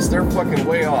at, unless they're fucking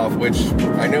way off, which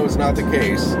I know is not the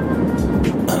case,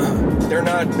 they're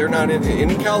not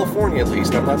in California, at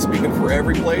least. I'm not speaking for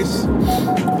every place,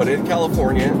 but in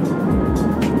California,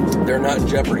 they're not in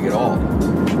jeopardy at all.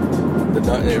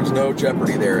 There's no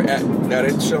jeopardy there that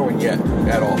it's showing yet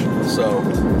at all. So,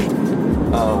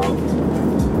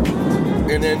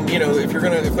 and then, you know, if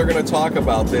they're gonna talk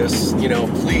about this, you know,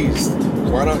 please,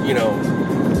 why don't, you know,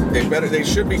 they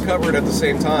should be covered at the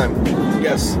same time.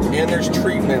 Yes, and there's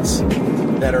treatments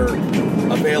that are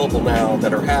available now,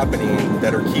 that are happening,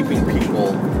 that are keeping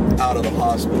people out of the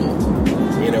hospital,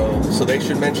 you know, so they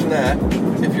should mention that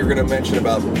if you're going to mention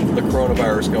about the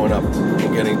coronavirus going up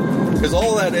and getting, because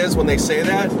all that is, when they say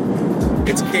that,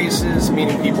 it's cases,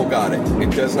 meaning people got it.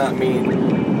 It does not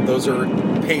mean those are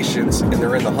patients and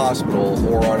they're in the hospital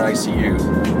or on ICU.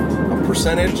 A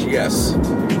percentage, yes,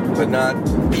 but not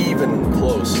even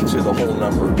close to the whole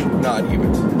number, not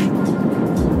even.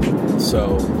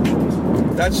 So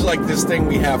that's like this thing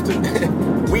we have to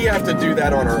do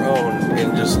that on our own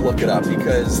and just look it up,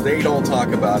 because they don't talk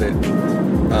about it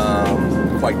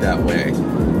quite that way.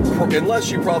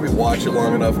 Unless you probably watch it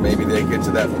long enough, maybe they get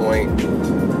to that point,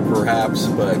 perhaps,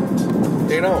 but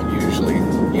they don't usually.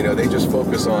 You know, they just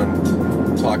focus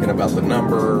on talking about the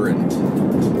number and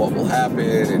what will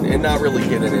happen, and not really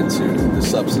getting into the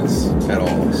substance at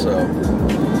all.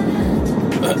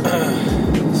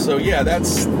 So yeah,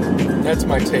 that's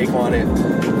my take on it.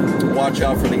 Watch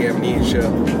out for the amnesia.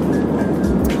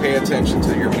 Pay attention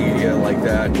to your media like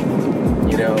that.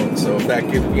 You know, so if that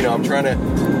gives, you know, I'm trying to,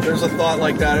 there's a thought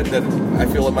like that I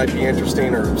feel it might be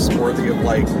interesting or worthy of,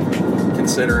 like,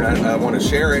 considering. I want to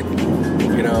share it.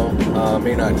 You know,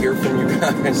 may not hear from you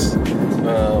guys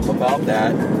about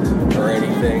that or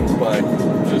anything, but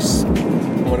just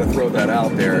want to throw that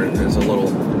out there as a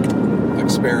little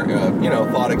experiment, you know,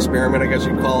 thought experiment, I guess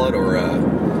you'd call it, or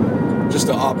just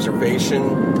an observation,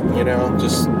 you know,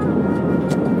 just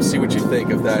see what you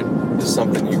think, if that is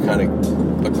something you kind of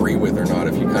agree with or not,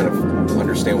 if you kind of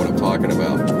understand what I'm talking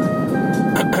about.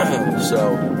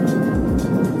 So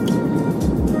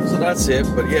that's it.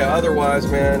 But yeah, otherwise,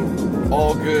 man,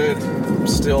 all good. I'm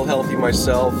still healthy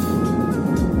myself.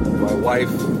 My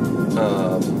wife,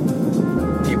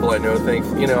 people I know think,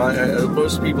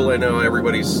 most people I know,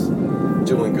 everybody's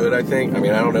doing good, I think. I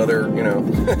mean, I don't know their,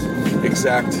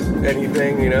 exact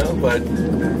anything, but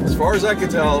as far as I can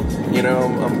tell,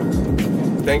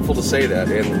 I'm thankful to say that.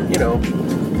 And,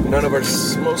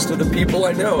 most of the people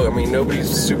I know, I mean, nobody's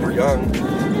super young,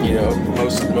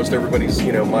 most everybody's,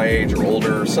 my age or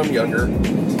older, or some younger,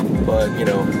 but,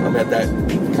 I'm at that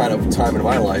kind of time in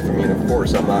my life. I mean, of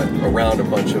course, I'm not around a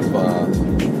bunch of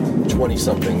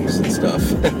 20-somethings and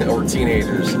stuff, or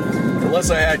teenagers, unless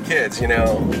I had kids, but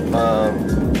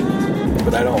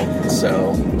I don't,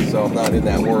 so I'm not in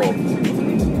that world.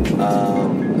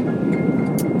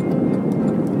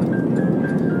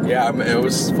 It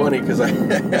was funny because I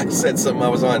said something I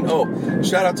was on.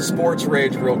 Shout out to Sports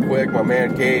Rage real quick, my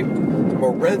man Gabe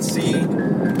Morency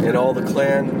and all the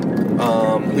clan.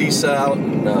 Lisa out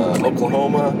in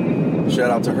Oklahoma,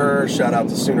 shout out to her. Shout out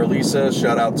to Sooner Lisa.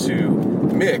 Shout out to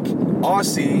Mick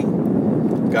Aussie.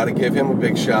 Got to give him a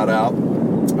big shout out.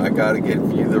 I got to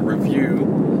give you the review.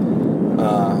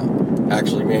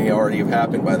 Actually, may already have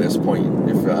happened by this point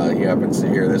if he happens to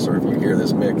hear this, or if you hear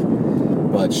this, Mick.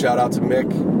 But shout out to Mick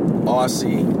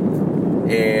Aussie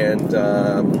and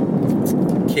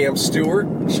Cam Stewart.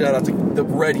 Shout out to the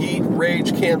Red Heat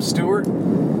Rage Cam Stewart.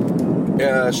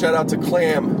 Shout out to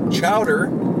Clam Chowder.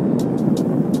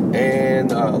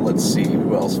 And let's see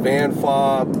who else. Van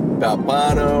Fob,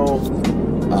 Balbano,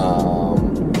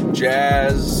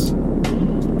 Jazz.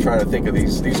 I'm trying to think of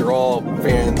these. These are all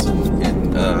fans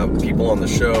and people on the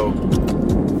show.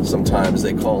 Sometimes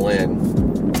they call in.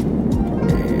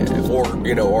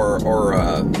 Or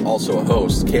also a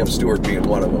host, Cam Stewart being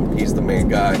one of them. He's the main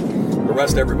guy. The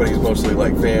rest, everybody's mostly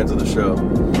like fans of the show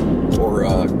or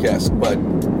guests. But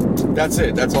that's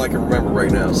it. That's all I can remember right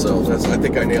now. So I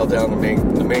think I nailed down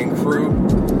the main crew.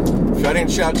 If I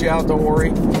didn't shout you out, don't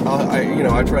worry.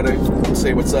 I try to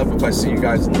say what's up if I see you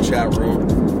guys in the chat room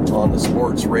on the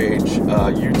Sports Rage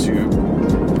YouTube.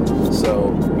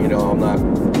 So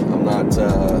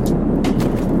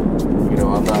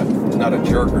I'm not a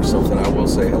jerk or something. I will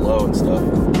say hello and stuff.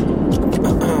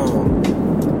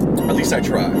 At least I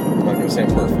try. I'm not going to say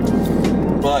I'm perfect.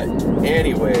 But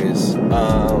anyways,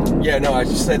 I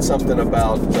just said something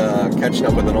about catching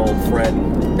up with an old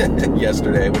friend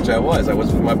yesterday, which I was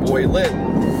with my boy Lynn,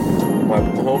 my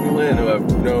homie Lynn, who I've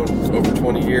known over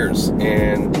 20 years.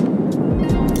 And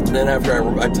then after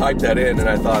I typed that in, and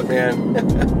I thought, man,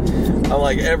 I'm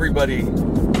like,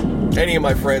 any of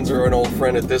my friends are an old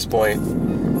friend at this point.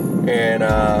 And,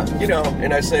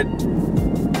 and I said,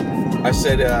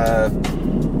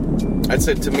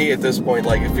 to me at this point,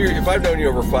 like, if I've known you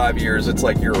over 5 years, it's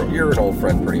like you're an old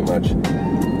friend pretty much.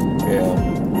 Yeah.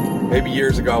 Maybe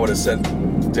years ago I would have said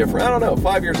different. I don't know.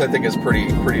 5 years I think is pretty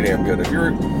damn good.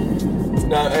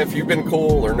 If you've been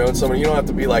cool or known someone, you don't have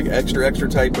to be like extra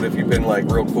tight, but if you've been like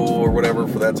real cool or whatever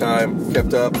for that time,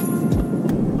 kept up,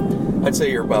 I'd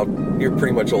say you're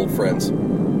pretty much old friends.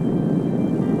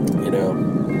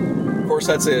 Of course,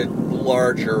 that's a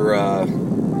larger,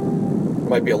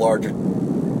 might be a larger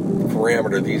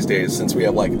parameter these days since we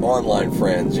have like online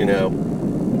friends, I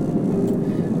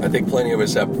think plenty of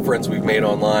us have friends we've made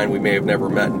online we may have never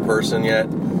met in person yet,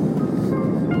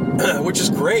 which is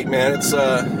great, man. It's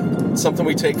something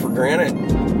we take for granted,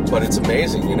 but it's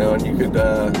amazing, and you could,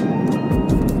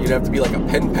 you'd have to be like a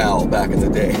pen pal back in the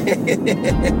day.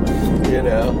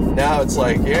 Now it's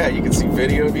like, yeah, you can see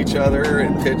video of each other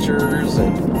and pictures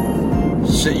and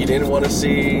shit you didn't want to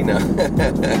see. No.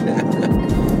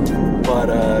 But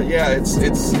it's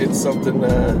something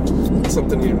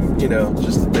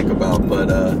just to think about.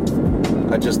 But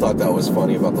I just thought that was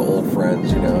funny about the old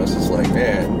friends. It's just like,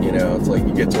 man, it's like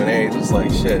you get to an age, it's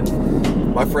like, shit,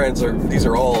 my friends these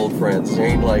are all old friends. They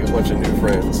ain't like a bunch of new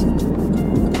friends.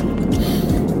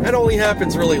 That only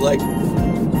happens really like,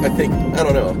 I think, I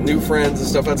don't know, new friends and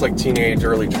stuff. That's like teenage,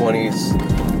 early 20s,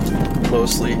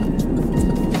 mostly.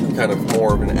 Kind of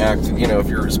more of an act,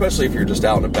 especially if you're just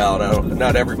out and about.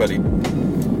 Not everybody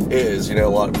is, you have a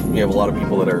lot of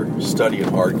people that are studying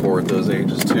hardcore at those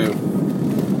ages too.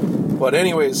 But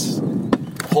anyways,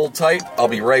 hold tight. I'll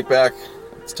be right back.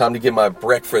 It's time to get my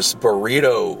breakfast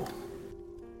burrito.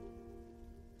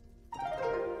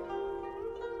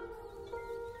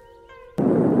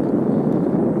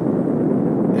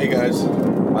 Hey guys.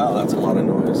 Wow, that's a lot of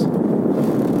noise.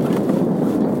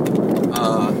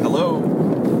 Hello.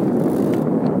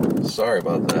 Sorry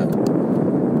about that.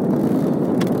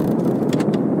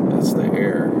 That's the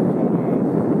air.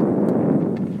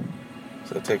 Does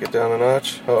that take it down a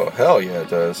notch? Oh, hell yeah, it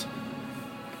does.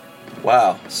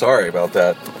 Wow, sorry about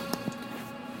that.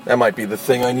 That might be the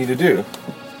thing I need to do.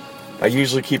 I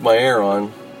usually keep my air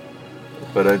on,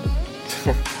 but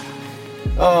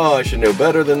Oh, I should know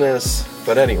better than this.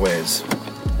 But anyways,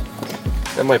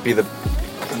 that might be the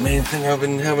main thing I've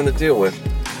been having to deal with.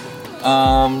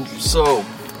 So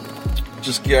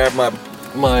just grab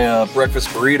my breakfast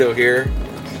burrito here.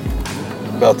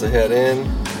 About to head in.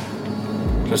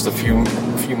 Just a few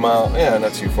miles. Yeah,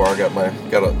 not too far.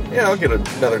 I'll get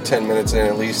another 10 minutes in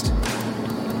at least.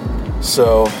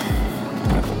 So I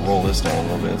have to roll this down a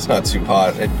little bit. It's not too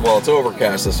hot. It's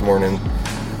overcast this morning,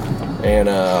 and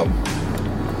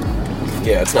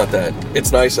yeah, it's not that.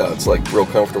 It's nice out. It's like real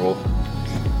comfortable.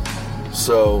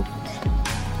 So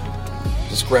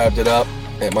just grabbed it up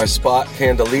at my spot,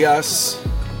 Candelias,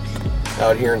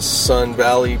 out here in Sun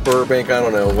Valley, Burbank. I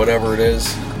don't know, whatever it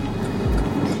is,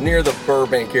 near the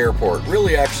Burbank Airport.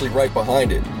 Really, actually, right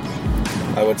behind it.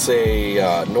 I would say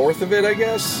north of it, I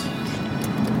guess.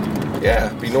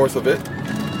 Yeah, be north of it.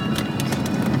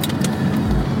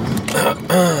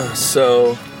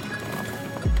 So,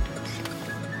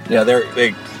 yeah,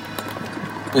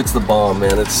 it's the bomb,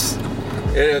 man.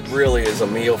 It really is a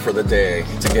meal for the day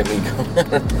to get me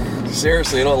going.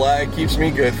 Seriously, don't lie, it keeps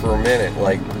me good for a minute.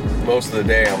 Like, most of the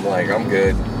day, I'm like, I'm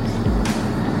good.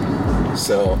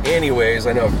 So, anyways,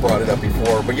 I know I've brought it up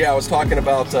before, but yeah, I was talking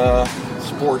about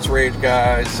Sports Rage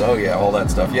guys. Oh yeah, all that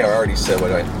stuff. Yeah, I already said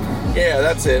yeah,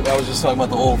 that's it. I was just talking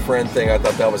about the old friend thing. I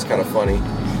thought that was kind of funny.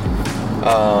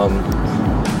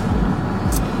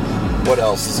 What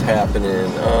else is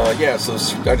happening? Yeah, so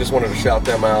I just wanted to shout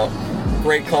them out.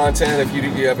 Great content if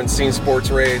you haven't seen Sports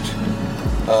Rage.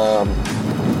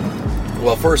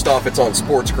 Well, first off, it's on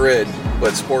Sports Grid,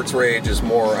 but Sports Rage is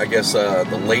more, I guess,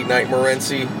 the late night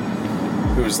Morency,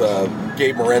 who's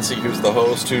Gabe Morency, who's the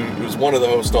host, who's one of the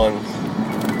hosts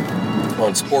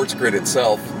on Sports Grid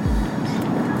itself.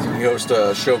 He hosts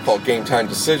a show called Game Time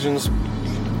Decisions,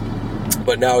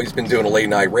 but now he's been doing a late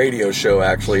night radio show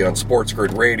actually on Sports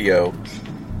Grid Radio.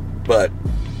 But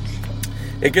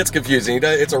it gets confusing.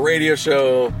 It's a radio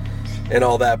show and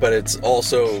all that, but it's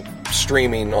also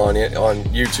streaming on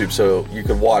YouTube, so you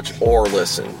can watch or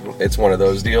listen. It's one of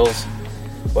those deals.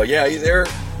 But yeah,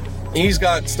 he's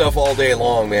got stuff all day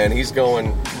long, man. He's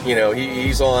going,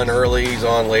 he's on early, he's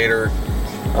on later.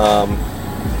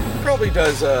 Probably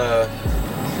does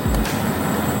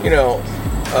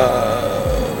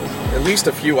at least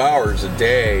a few hours a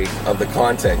day of the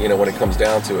content, when it comes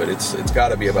down to it. It's got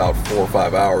to be about 4 or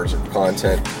 5 hours of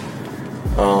content.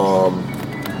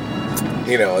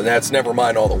 And that's never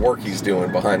mind all the work he's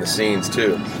doing behind the scenes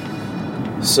too.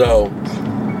 So,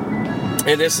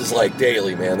 and this is like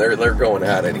daily, man. They're going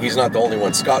at it. He's not the only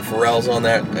one. Scott Farrell's on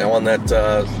that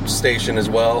station as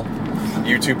well,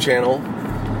 YouTube channel.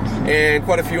 And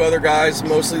quite a few other guys.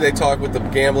 Mostly they talk with the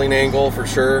gambling angle for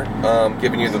sure,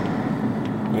 giving you the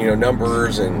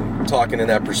numbers and talking in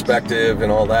that perspective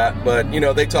and all that. But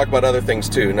they talk about other things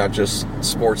too, not just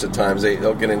sports at times.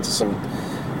 They'll get into some,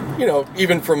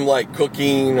 even from like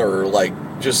cooking or like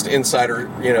just insider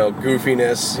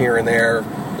goofiness here and there,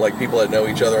 like people that know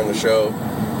each other on the show.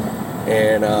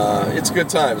 And it's a good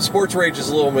time. Sports Rage is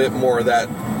a little bit more of that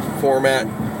format.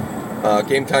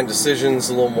 Game Time Decisions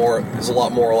is a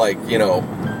lot more like,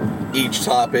 each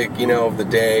topic, of the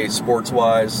day,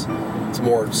 sports-wise. It's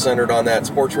more centered on that.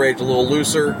 Sports Rage, a little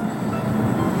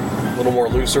more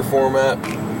looser format.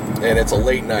 And it's a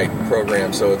late night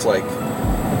program, so it's like,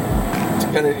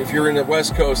 depending, if you're in the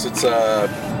West Coast, it's,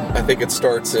 I think it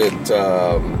starts at,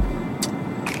 I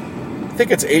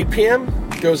think it's 8 p.m.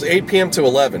 It goes 8 p.m. to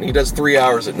 11. He does 3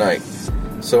 hours at night.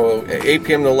 So 8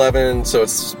 p.m. to 11, so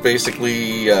it's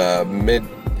basically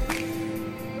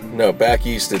back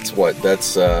east it's what?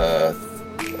 That's,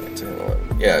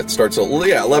 it starts at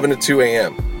 11 to 2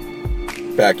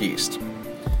 a.m. back east.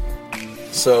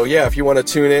 So yeah, if you want to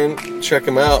tune in, check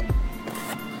them out.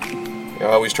 I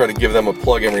always try to give them a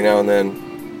plug every now and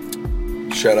then.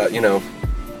 Shout out,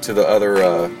 to the other,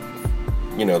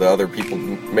 the other people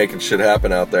making shit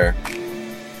happen out there.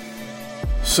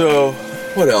 So,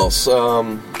 what else?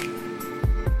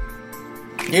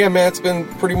 Yeah, man, it's been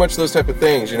pretty much those type of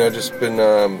things, just been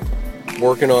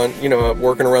working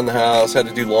around the house, had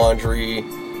to do laundry,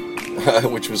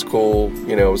 which was cool.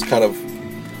 It was kind of,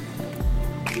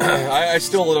 I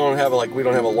still don't have we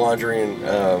don't have a laundry in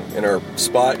our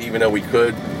spot, even though we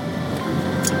could.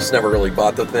 Just never really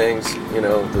bought the things,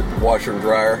 the washer and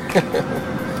dryer.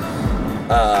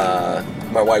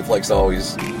 My wife likes to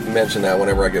always mention that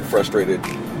whenever I get frustrated,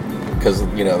 because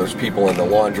there's people in the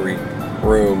laundry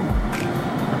room.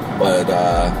 But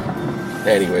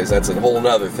anyways, that's a whole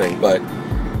nother thing. But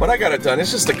I got it done.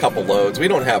 It's just a couple loads. We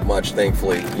don't have much,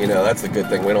 thankfully. That's the good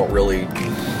thing. We don't really,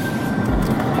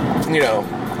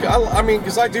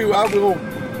 because I will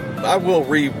I will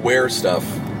re-wear stuff.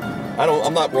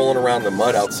 I'm not rolling around in the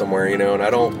mud out somewhere, you know, and I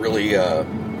don't really,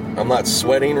 I'm not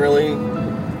sweating really.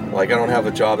 Like, I don't have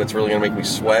a job that's really going to make me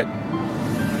sweat.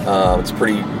 It's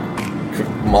pretty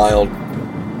mild,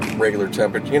 regular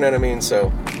temperature, you know what I mean?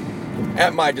 So,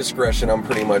 at my discretion, I'm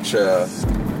pretty much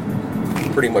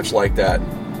like that,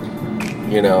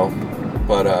 you know.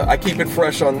 But I keep it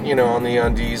fresh on, you know, on the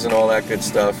undies and all that good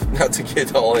stuff. Not to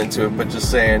get all into it, but just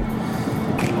saying,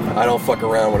 I don't fuck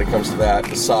around when it comes to that.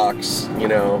 The socks, you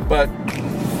know. But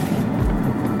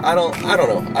I don't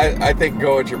know. I think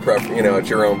go at your at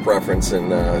your own preference,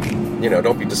 and you know,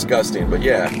 don't be disgusting. But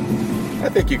yeah, I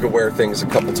think you could wear things a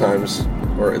couple times,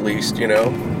 or at least, you know,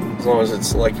 as long as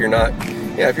it's like you're not.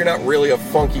 Yeah, if you're not really a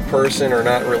funky person or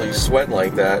not really sweating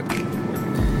like that,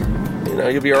 you know,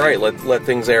 you'll be all right. Let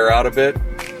things air out a bit.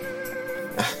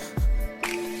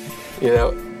 You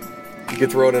know, you could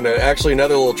throw it in actually,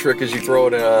 another little trick is you throw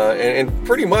it and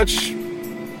pretty much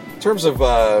in terms of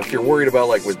if you're worried about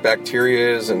like with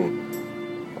bacterias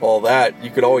and all that,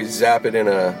 you could always zap it in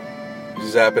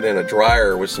a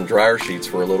dryer with some dryer sheets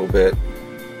for a little bit.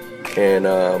 And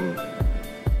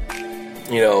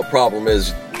you know, problem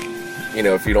is, you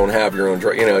know, if you don't have your own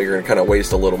dryer, you know, you're gonna kind of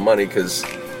waste a little money because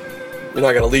you're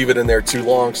not going to leave it in there too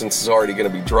long since it's already going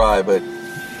to be dry. But,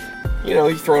 you know,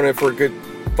 you throw it in for a good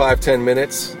 5-10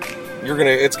 minutes,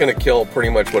 it's going to kill pretty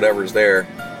much whatever's there.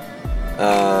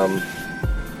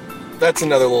 That's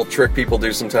another little trick people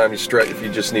do sometimes. You stretch if you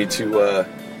just need to,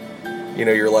 you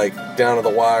know, you're like down to the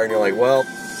wire and you're like, well,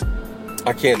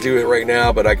 I can't do it right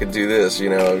now, but I could do this. You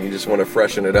know, you just want to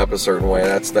freshen it up a certain way.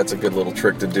 That's a good little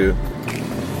trick to do.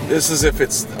 This is if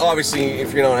it's, obviously,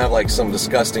 if you don't have, like, some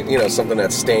disgusting, you know, something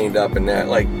that's stained up and that,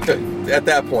 like, at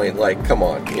that point, like, come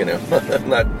on, you know. I'm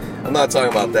not talking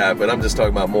about that, but I'm just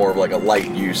talking about more of, like, a light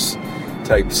use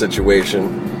type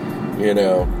situation, you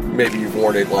know. Maybe you've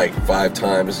worn it, like, 5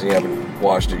 times and you haven't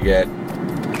washed it yet.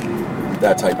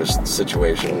 That type of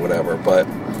situation or whatever. But,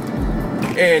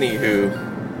 anywho,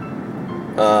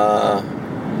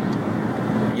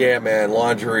 yeah, man,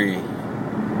 laundry.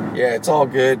 Yeah, it's all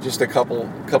good. Just a couple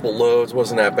loads.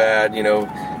 Wasn't that bad, you know.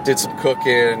 Did some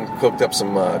cooking. Cooked up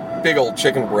some big old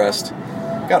chicken breast.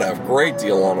 Got a great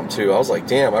deal on them, too. I was like,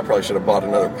 damn, I probably should have bought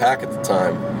another pack at the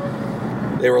time.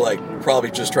 They were, like,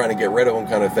 probably just trying to get rid of them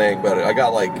kind of thing. But I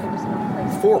got, like,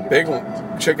 4 big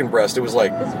chicken breasts. It was,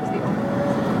 like,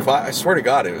 I swear to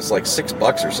God, it was, like,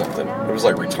 $6 or something. It was,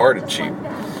 like, retarded cheap.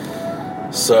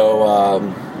 So,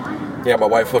 yeah, my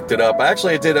wife hooked it up.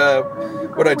 Actually,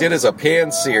 what I did is a pan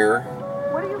sear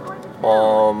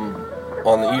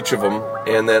on each of them,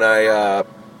 and then I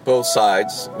both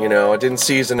sides, you know, I didn't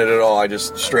season it at all. I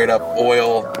just straight up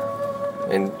oil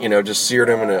and, you know, just seared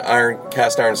them in an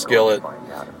cast iron skillet,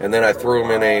 and then I threw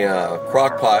them in a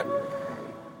crock pot.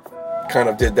 Kind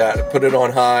of did that, put it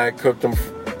on high, cooked them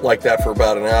like that for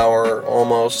about an hour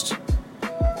almost,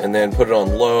 and then put it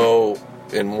on low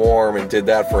and warm and did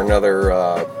that for another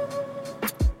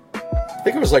I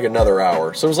think it was like another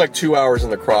hour. So it was like 2 hours in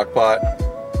the crock pot.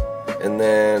 And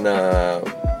then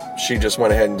she just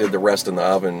went ahead and did the rest in the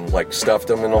oven, like stuffed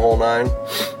them in the whole 9.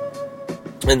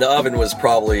 And the oven was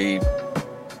probably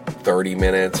 30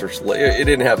 minutes or so. It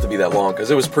didn't have to be that long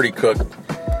because it was pretty cooked.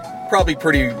 Probably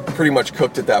pretty much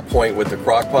cooked at that point with the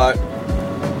crock pot.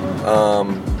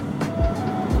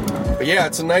 But yeah,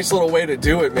 it's a nice little way to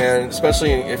do it, man,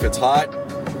 especially if it's hot.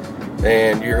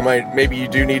 And maybe you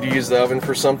do need to use the oven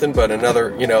for something, but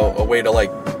another, you know, a way to,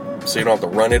 like, so you don't have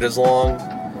to run it as long,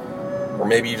 or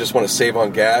maybe you just want to save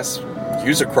on gas,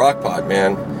 use a crock pot,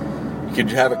 man. You could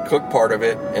have it cook part of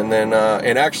it, and then,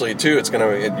 and actually, too, you're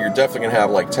definitely gonna have,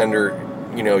 like, tender,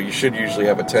 you know, you should usually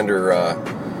have a tender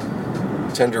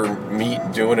meat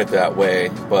doing it that way,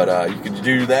 but, you could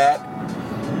do that,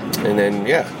 and then,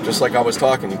 yeah, just like I was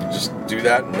talking, you could just do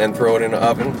that, and then throw it in the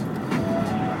oven.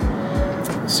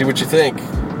 See what you think,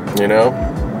 you know.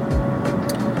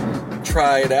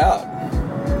 Try it out,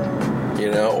 you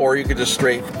know. Or you could just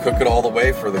straight cook it all the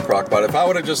way for the crock pot. If I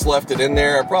would have just left it in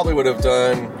there, I probably would have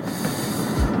done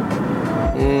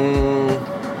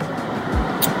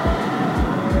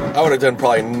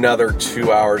probably another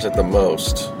 2 hours at the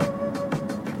most,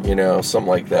 you know, something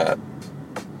like that.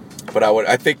 But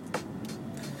I think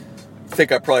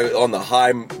I probably on the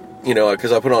high, you know,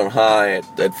 because I put it on high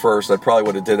at first, I probably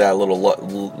would have did that a little,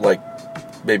 like,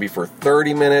 maybe for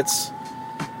 30 minutes,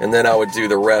 and then I would do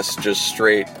the rest just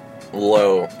straight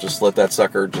low. Just let that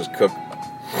sucker just cook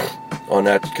on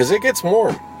that, because it gets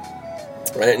warm,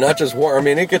 right? Not just warm, I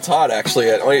mean, it gets hot, actually,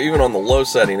 even on the low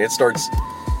setting. It starts,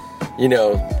 you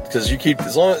know, because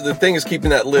as long as the thing is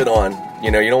keeping that lid on, you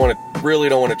know, you don't want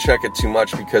to check it too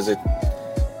much, because it,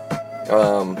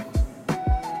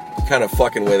 kind of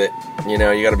fucking with it. You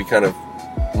know, you got to be kind of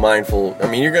mindful. I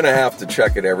mean, you're going to have to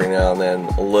check it every now and then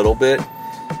a little bit,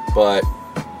 but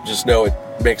just know it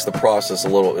makes the process a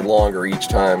little longer each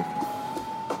time.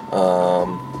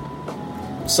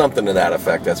 Something to that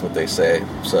effect, that's what they say.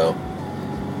 So,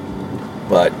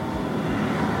 but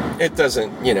it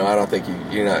doesn't, you know, I don't think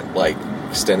you're not like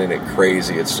extending it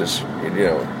crazy. It's just, you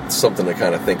know, it's something to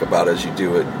kind of think about as you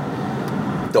do it.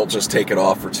 Don't just take it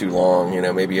off for too long, you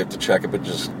know, maybe you have to check it, but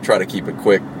just try to keep it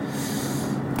quick,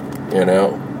 you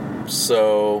know.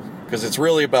 So, because it's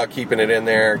really about keeping it in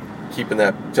there, keeping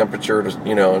that temperature, to,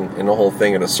 you know, and the whole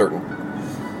thing at a certain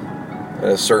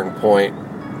point.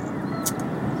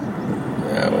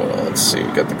 Yeah, well, let's see,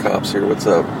 we got the cops here. What's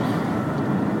up?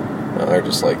 Oh, they're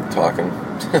just like talking.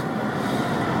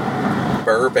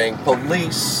 Burbank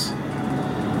police.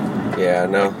 Yeah,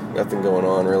 no, nothing going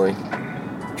on really.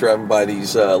 Driving by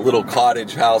these little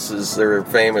cottage houses. They're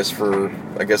famous for,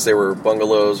 I guess they were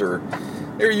bungalows, or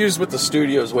they were used with the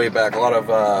studios way back. A lot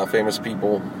of famous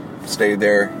people stayed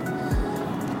there.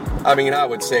 I mean, I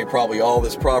would say probably all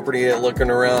this property, looking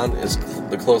around, is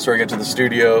the closer I get to the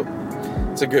studio,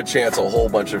 it's a good chance a whole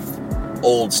bunch of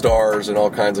old stars and all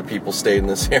kinds of people stayed in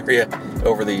this area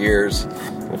over the years.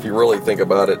 If you really think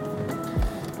about it,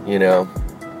 you know.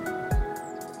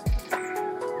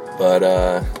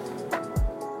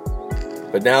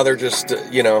 But now they're just,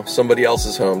 you know, somebody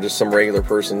else's home, just some regular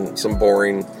person, some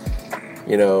boring,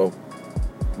 you know,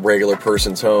 regular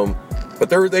person's home. But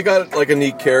they got like a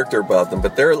neat character about them.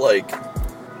 But they're like,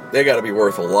 they got to be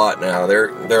worth a lot now.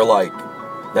 They're like,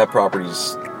 that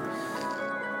property's,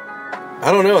 I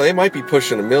don't know, they might be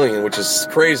pushing $1 million, which is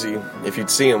crazy if you'd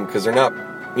see them, because they're not,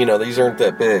 you know, these aren't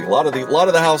that big. A lot of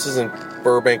the houses in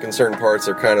Burbank in certain parts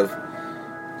are kind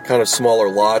of smaller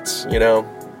lots, you know.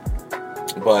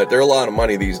 But they're a lot of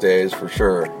money these days, for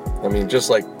sure. I mean, just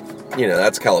like, you know,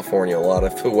 that's California a lot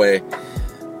of the way.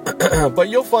 But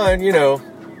you'll find, you know,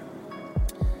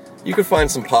 you can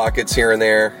find some pockets here and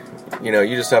there. You know,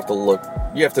 you just have to look.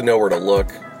 You have to know where to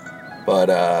look. But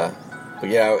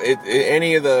yeah,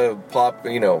 any of the pop,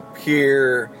 you know,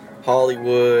 here,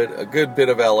 Hollywood, a good bit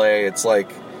of LA, it's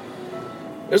like,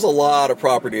 there's a lot of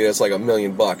property that's like $1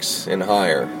 million and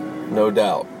higher, no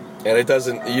doubt. And it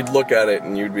doesn't, you'd look at it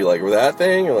and you'd be like, well, that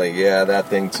thing? You're like, yeah, that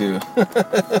thing too.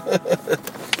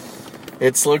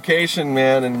 It's location,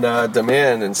 man, and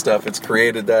demand and stuff. It's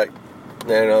created that, you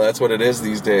know, that's what it is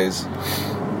these days.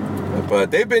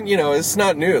 But they've been, you know, it's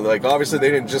not new. Like, obviously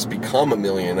they didn't just become $1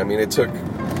 million. I mean, it took,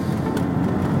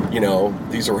 you know,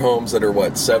 these are homes that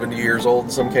are, 70 years old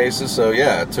in some cases? So,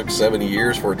 yeah, it took 70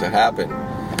 years for it to happen.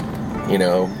 You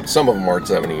know, some of them aren't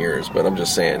 70 years, but I'm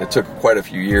just saying, it took quite a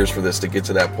few years for this to get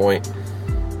to that point,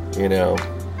 you know.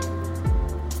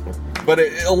 But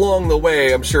along the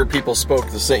way, I'm sure people spoke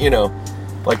the same, you know,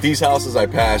 like these houses I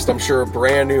passed, I'm sure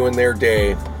brand new in their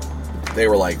day, they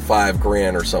were like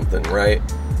 $5,000 or something, right?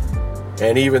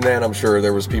 And even then, I'm sure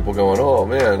there was people going, oh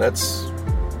man, that's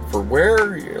for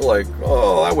where? You're like,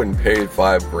 oh, I wouldn't pay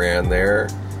 $5,000 there,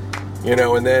 you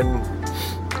know. And then,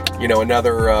 you know,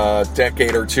 another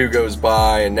decade or two goes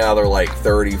by, and now they're like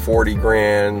 30, 40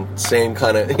 grand, same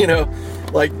kind of, you know,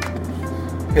 like,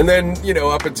 and then, you know,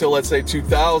 up until, let's say,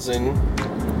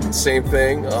 2000, same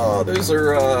thing. Those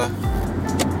are,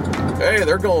 hey,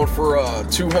 they're going for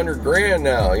 $200,000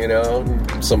 now, you know.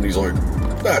 Somebody's like,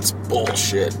 that's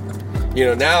bullshit. You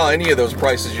know, now any of those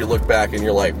prices, you look back and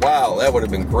you're like, wow, that would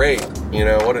have been great. You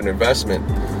know, what an investment.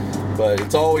 But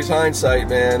it's always hindsight,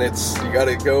 man. It's, you got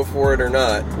to go for it or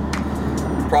not.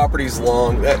 Property's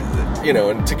long, that, you know,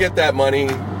 and to get that money,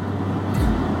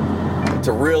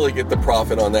 to really get the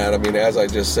profit on that, I mean, as I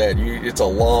just said, that's a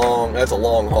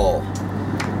long haul,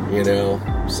 you know.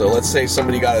 So let's say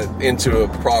somebody got into a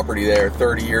property there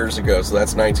 30 years ago, so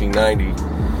that's 1990.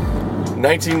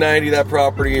 1990, that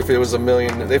property, if it was $1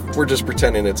 million, if we're just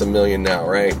pretending it's $1 million now,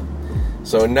 right?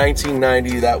 So in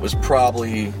 1990, that was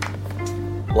probably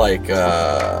like,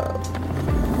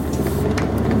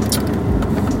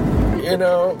 you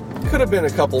know, could have been a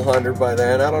couple hundred by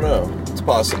then. I don't know. It's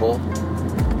possible.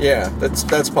 Yeah,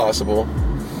 that's possible.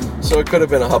 So it could have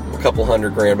been a couple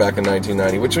 $100,000 back in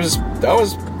 1990, that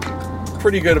was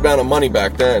pretty good amount of money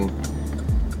back then,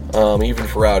 even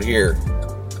for out here.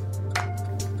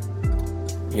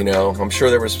 You know, I'm sure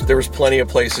there was plenty of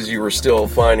places you were still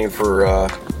finding for.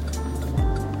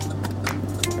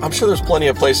 I'm sure there's plenty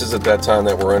of places at that time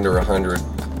that were under 100.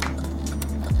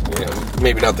 You know,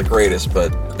 maybe not the greatest,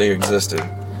 but they existed.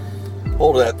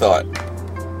 Hold that thought.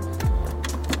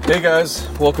 Hey guys,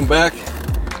 welcome back,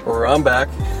 or I'm back.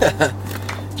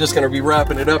 Just gonna be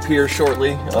wrapping it up here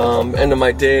shortly. End of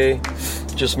my day,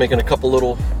 just making a couple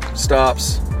little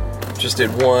stops. Just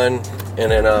did one, and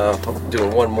then I'm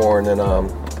doing one more, and then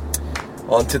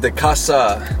on to the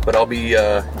casa. But I'll be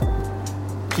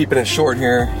keeping it short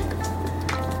here,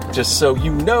 just so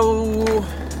you know.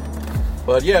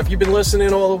 But yeah, if you've been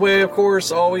listening all the way, of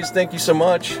course, always thank you so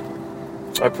much.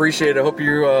 I appreciate it. I hope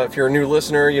you, if you're a new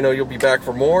listener, you'll be back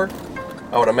for more.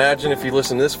 I would imagine if you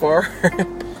listen this far.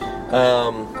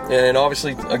 And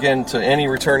obviously, again, to any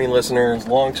returning listeners,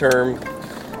 long-term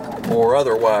or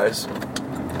otherwise,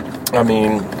 I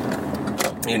mean,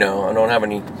 I don't have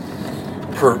any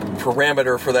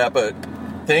parameter for that, but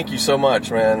thank you so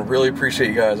much, man. Really appreciate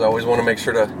you guys. I always want to make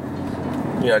sure to,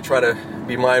 I try to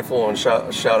be mindful and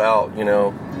shout out,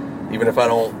 even if I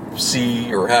don't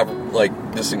see or have like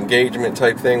this engagement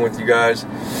type thing with you guys.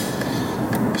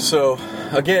 So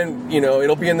again,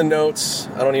 it'll be in the notes.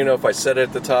 I don't even know if I said it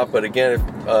at the top, but again,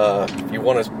 if you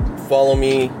want to follow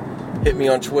me, hit me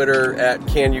on Twitter at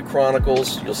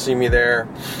CanYouChronicles. You'll see me there.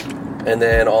 And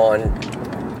then on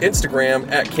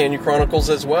Instagram at CanYouChronicles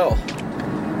as well.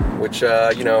 Which,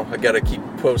 I got to keep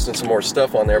posting some more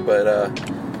stuff on there, but,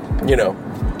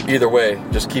 either way,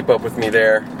 just keep up with me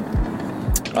there.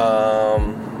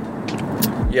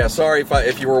 Yeah, sorry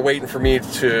if you were waiting for me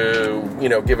to,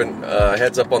 give a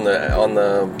heads up on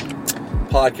the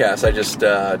podcast. I just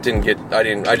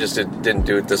didn't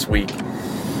do it this week.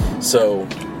 So,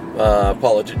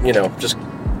 just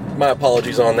my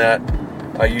apologies on that.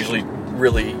 I usually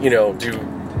really, do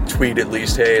tweet at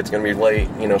least, hey, it's going to be late,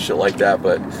 shit like that.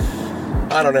 But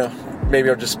I don't know. Maybe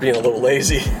I'm just being a little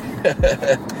lazy.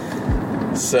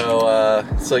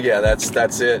 So yeah,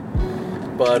 that's it.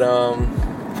 But,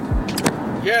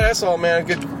 yeah, that's all, man.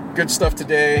 Good stuff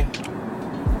today.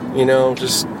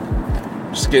 Just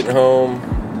getting home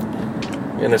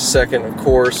in a second, of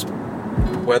course.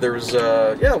 Weather's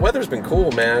been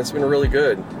cool, man. It's been really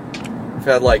good. I've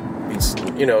had like these,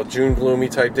 June gloomy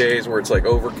type days where it's like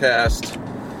overcast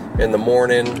in the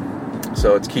morning,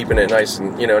 so it's keeping it nice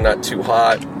and, not too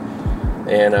hot.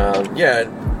 And,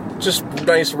 just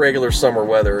nice regular summer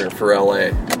weather for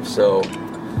LA. So,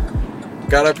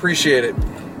 gotta appreciate it.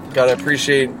 Gotta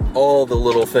appreciate all the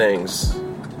little things,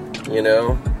 I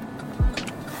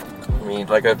mean,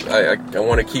 like I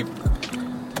want to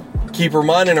keep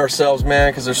reminding ourselves,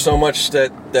 man, because there's so much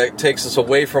that takes us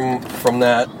away from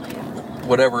that,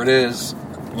 whatever it is,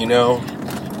 and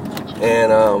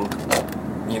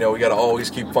we gotta always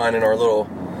keep finding our little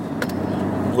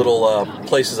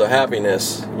places of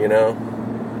happiness,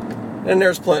 and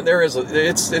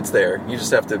it's there. You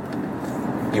just have to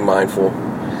be mindful.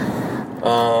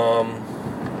 I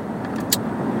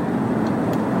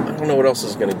don't know what else I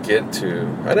was going to get to.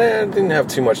 I didn't have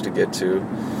too much to get to.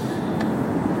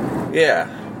 Yeah,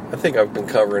 I think I've been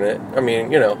covering it. I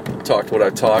mean, talked what I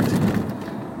talked.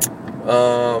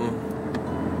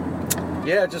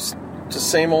 Yeah, just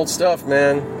same old stuff,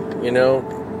 man.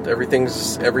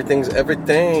 Everything's everything.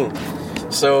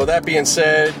 So that being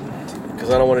said, because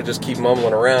I don't want to just keep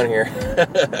mumbling around here.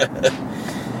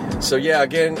 So yeah,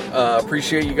 again,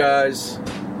 appreciate you guys.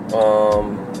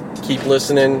 Keep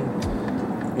listening.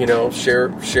 Share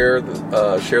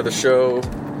the show.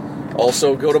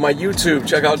 Also, go to my YouTube.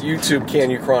 Check out YouTube,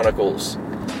 Can You Chronicles.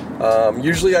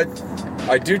 Usually,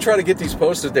 I do try to get these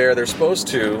posted there. They're supposed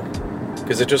to,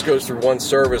 because it just goes through one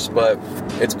service. But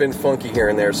it's been funky here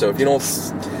and there. So if you don't,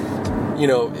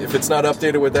 if it's not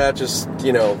updated with that, just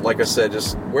like I said,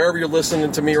 just wherever you're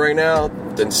listening to me right now,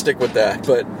 then stick with that.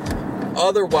 But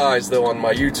otherwise, though, on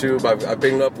my YouTube, I've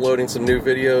been uploading some new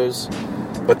videos,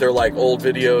 but they're like old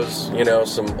videos,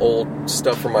 some old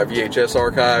stuff from my VHS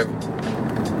archive.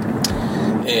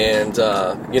 And,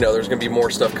 there's going to be more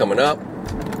stuff coming up,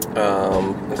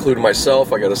 including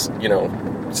myself. I got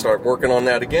to, start working on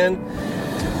that again.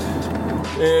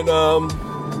 And,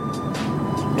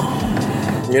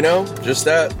 just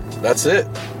that's it.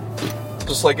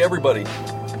 Just like everybody.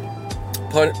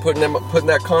 Putting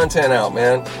that content out,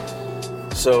 man.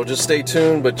 So just stay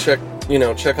tuned, but check out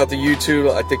the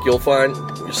YouTube. I think you'll find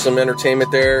some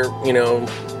entertainment there,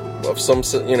 of some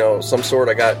sort.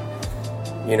 I got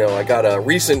a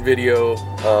recent video,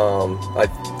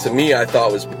 to me, I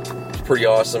thought was pretty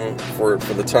awesome for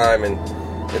the time, and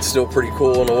it's still pretty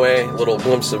cool in a way. A little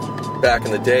glimpse of back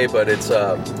in the day, but it's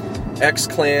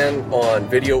X-Clan on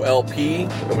Video LP.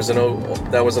 That was an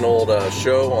old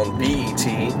show on BET,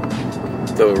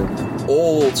 the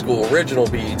old school original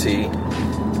BET,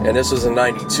 and this was in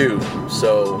 '92.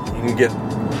 So you can get,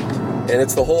 and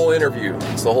it's the whole interview.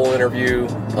 It's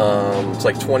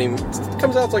like 20. It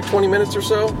comes out, it's like 20 minutes or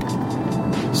so.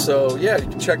 So yeah, you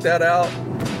can check that out.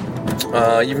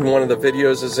 Even one of the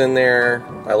videos is in there.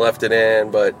 I left it in,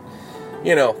 but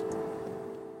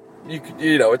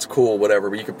it's cool, whatever,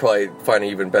 but you could probably find an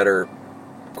even better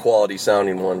quality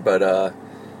sounding one. But the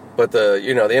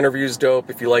the interview's dope.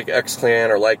 If you like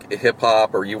X-Clan or like hip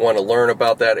hop, or you want to learn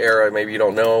about that era, maybe you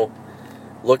don't know,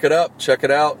 look it up, check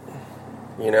it out.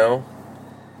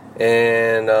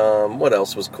 And what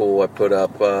else was cool? I put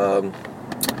up. I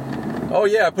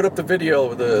put up the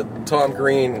video of the Tom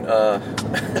Green.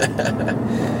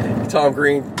 Tom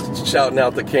Green shouting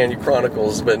out the Can You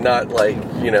Chronicles, but not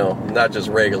not just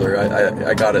regular.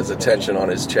 I got his attention on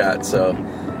his chat, so.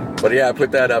 But yeah, I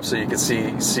put that up so you can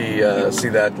see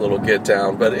that little get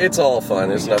down. But it's all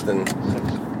fun. It's nothing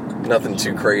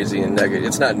too crazy and negative.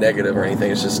 It's not negative or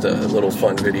anything. It's just a little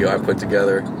fun video I put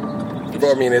together.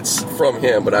 I mean, it's from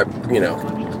him, but I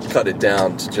cut it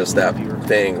down to just that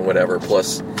thing, whatever.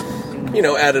 Plus,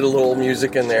 added a little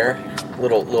music in there,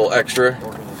 little extra.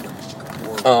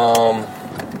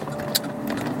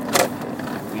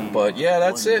 But yeah,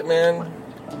 that's it, man.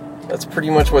 That's pretty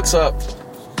much what's up.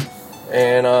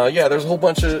 And there's a whole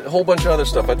bunch of other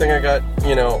stuff. I think I got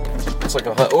it's like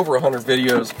over 100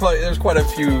 videos. Probably, there's quite a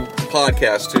few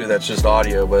podcasts too. That's just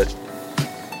audio, but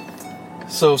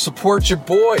so support your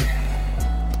boy.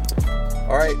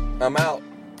 All right, I'm out.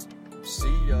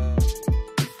 See ya.